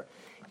sefer?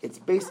 It's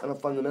based on a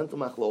fundamental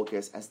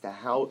machlokes as to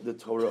how the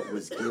Torah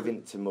was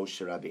given to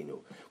Moshe Rabbeinu,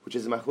 which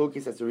is a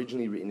machlokes that's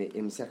originally written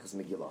in Maseches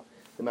Megillah.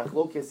 The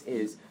machlokes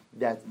is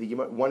that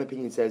one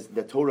opinion says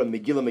the Torah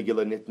Megillah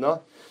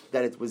Nitna,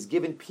 that it was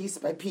given piece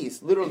by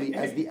piece, literally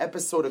as the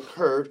episode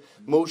occurred,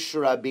 Moshe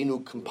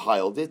Rabbeinu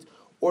compiled it.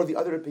 Or the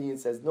other opinion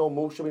says, no,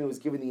 Moshe Rabbeinu was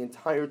given the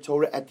entire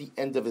Torah at the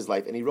end of his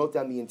life, and he wrote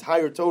down the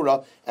entire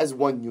Torah as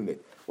one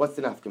unit. What's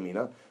the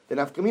nafkamina? The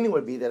nafkamina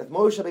would be that if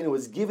Moshe Rabbeinu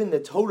was given the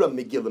Torah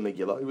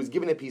Megillah, he was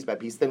given it piece by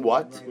piece, then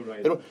what?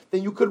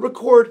 Then you could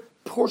record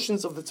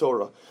portions of the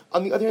Torah.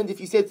 On the other hand, if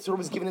you say the Torah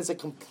was given as a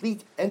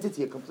complete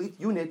entity, a complete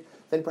unit,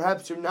 then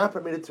perhaps you're not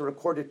permitted to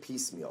record it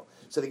piecemeal.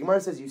 So the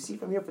Gemara says, you see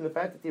from here, from the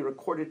fact that they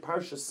recorded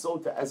Parsha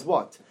Sota as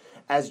what?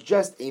 As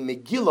just a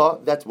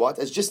Megillah, that's what?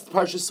 As just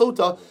Parsha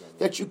Sota,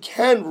 that you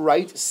can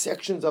write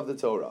sections of the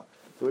Torah.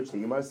 To which the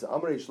Gemara says,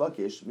 Amar Reish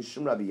Lakish,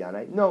 Mishum Rabbi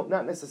Yanai. No,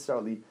 not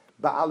necessarily.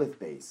 Ba'alif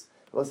Beis.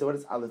 Well, so what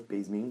does Aleph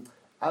Beis mean?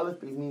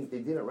 Aleph Beis means they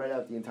didn't write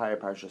out the entire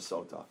Parsha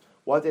Sota.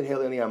 What did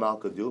Heleni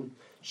Amalka do?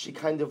 She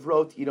kind of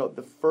wrote,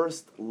 the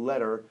first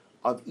letter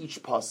of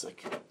each pasuk.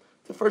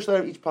 The first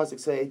letter of each pasuk.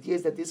 So the idea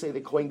is that this way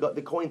the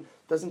Kohen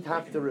doesn't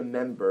have to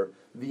remember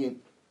the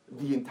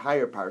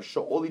entire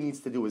parsha. All he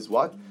needs to do is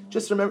what?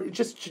 Just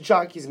to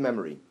jog his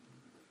memory.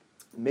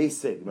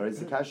 Meisei,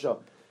 Marizikasha,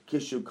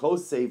 Kishu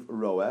Kosev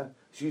Roeh.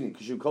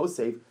 Kishu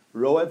Kosev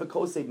Roeh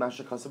v'Kosev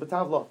Masha Kasav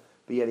B'Tavla.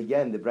 But yet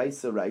again, the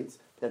Brisa writes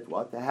that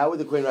what? How would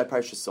the Kohen write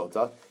Parsha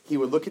Sota? He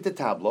would look at the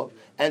tabla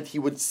and he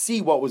would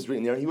see what was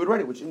written there and he would write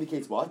it, which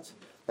indicates what?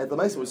 That the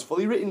Maisa was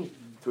fully written.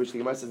 To which the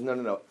Gemara says,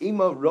 no.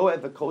 Ima roeh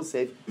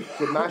v'kosev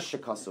k'masha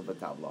kasav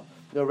b'tabla.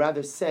 No,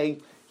 rather say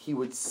he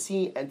would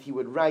see and he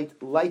would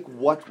write like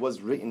what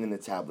was written in the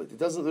tablet. It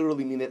doesn't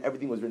literally mean that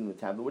everything was written in the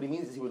tablet. What he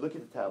means is he would look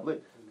at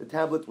the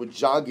tablet would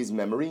jog his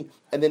memory,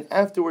 and then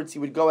afterwards he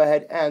would go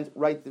ahead and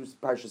write the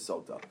Parsha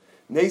Sota.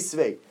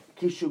 Neisvei.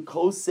 Kishu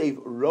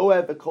kosev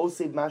roeh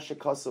v'kosev masha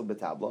kasav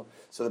b'tabla.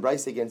 So the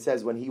Brisa again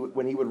says when he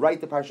would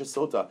write the Parsha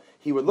Sota,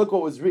 he would look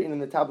what was written in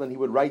the tablet and he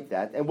would write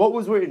that. And what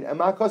was written?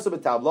 Ema kasav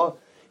b'tabla.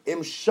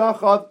 Im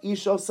shachav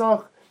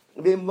ishosach,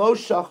 v'im lo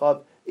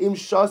shachav, im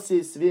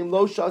shasis, v'im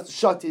lo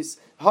shatis.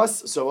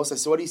 So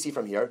what do you see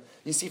from here?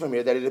 You see from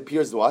here that it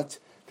appears what?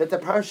 That the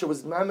parsha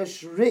was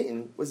mamish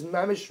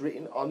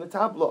written on the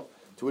tableau.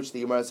 To which the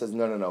Gemara says,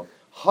 no.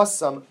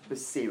 Hasam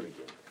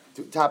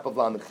b'serigin. Top of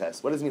Lamed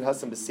Ches. What does it mean,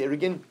 Hasam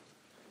b'serigin?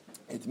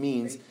 It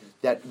means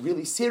that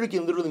really,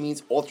 serigin literally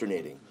means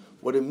alternating.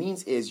 What it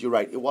means is, you're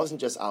right, it wasn't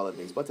just Aleph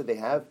Beis. What did they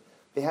have?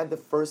 They had the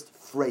first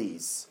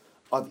phrase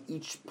of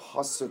each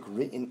pasuk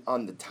written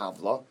on the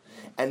tavla,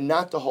 and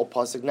not the whole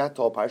pasuk, not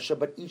the whole parsha,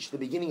 but the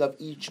beginning of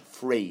each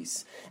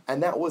phrase,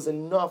 and that was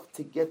enough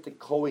to get the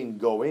Kohen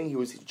going. He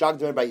was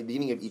jogged by the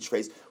beginning of each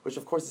phrase, which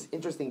of course is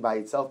interesting by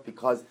itself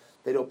because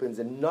that opens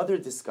another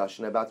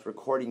discussion about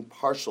recording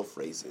partial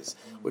phrases,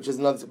 which is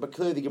another. But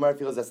clearly, the Gemara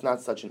feels that's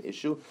not such an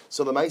issue.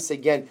 So Lamaisa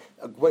again,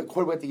 according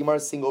to what the Gemara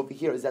is saying over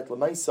here, is that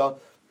Lamaisa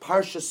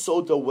Parsha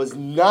Sota was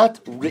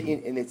not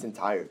written in its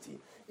entirety.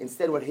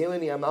 Instead, what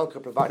Heleni Amalka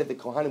provided the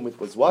Kohanim with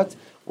was what?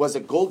 Was a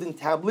golden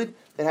tablet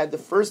that had the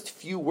first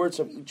few words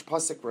from each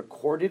pasuk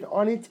recorded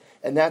on it,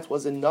 and that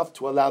was enough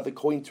to allow the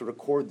Kohen to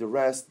record the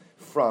rest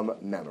from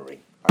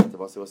memory. All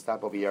right, we'll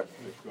stop over here.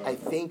 I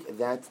think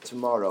that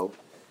tomorrow,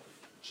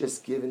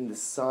 just given the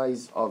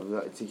size of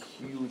it's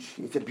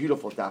a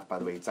beautiful daf, by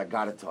the way. It's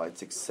Agarata,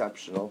 it's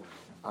exceptional.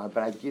 But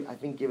I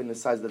think given the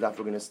size of the daf,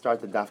 we're going to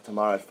start the daf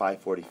tomorrow at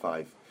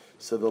 5:45.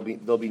 So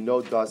there'll be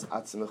no das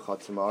atzmecha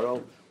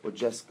tomorrow.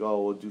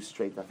 We'll do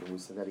straight after we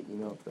send that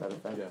email to that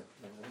effect.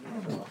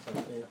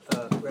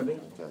 Rebbe,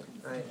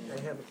 I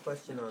have a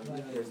question on,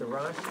 there's the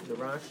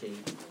Rashi,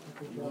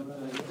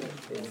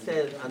 it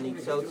says on the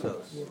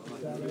Exotos,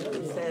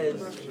 it says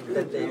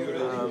that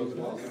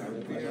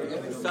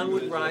the sun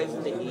would rise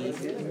in the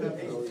east,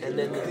 and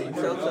then the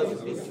Exotos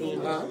would be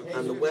seen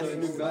on the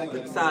west,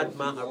 the Tzad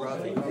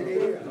Ma'aravi.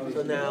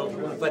 So now,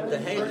 but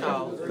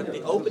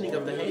the opening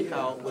of the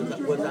Heichal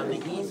was on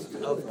the east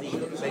of the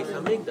Beis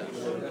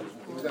Hamikdash.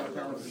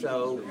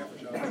 So,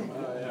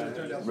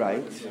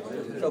 right.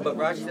 So, but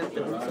Rashi says,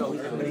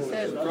 but he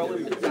says, throw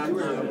in the Tzad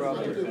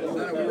Ma'aravi.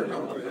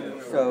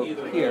 So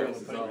here.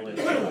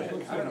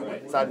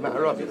 Tzad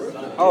Ma'aravi.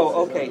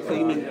 Oh, okay. So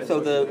you mean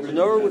the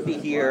menorah would be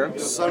here.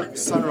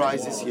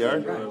 Sunrise is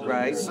here.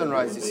 Right.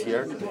 Sunrise is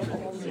here.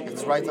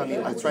 It's right on the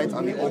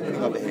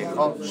opening of the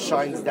Heichal.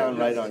 Shines down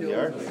right on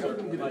here.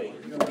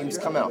 Beams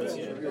come out.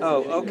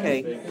 Oh,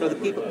 okay. So the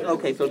people.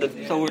 Okay. So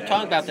we're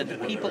talking about that the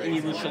people in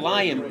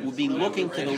Yerushalayim will be looking to the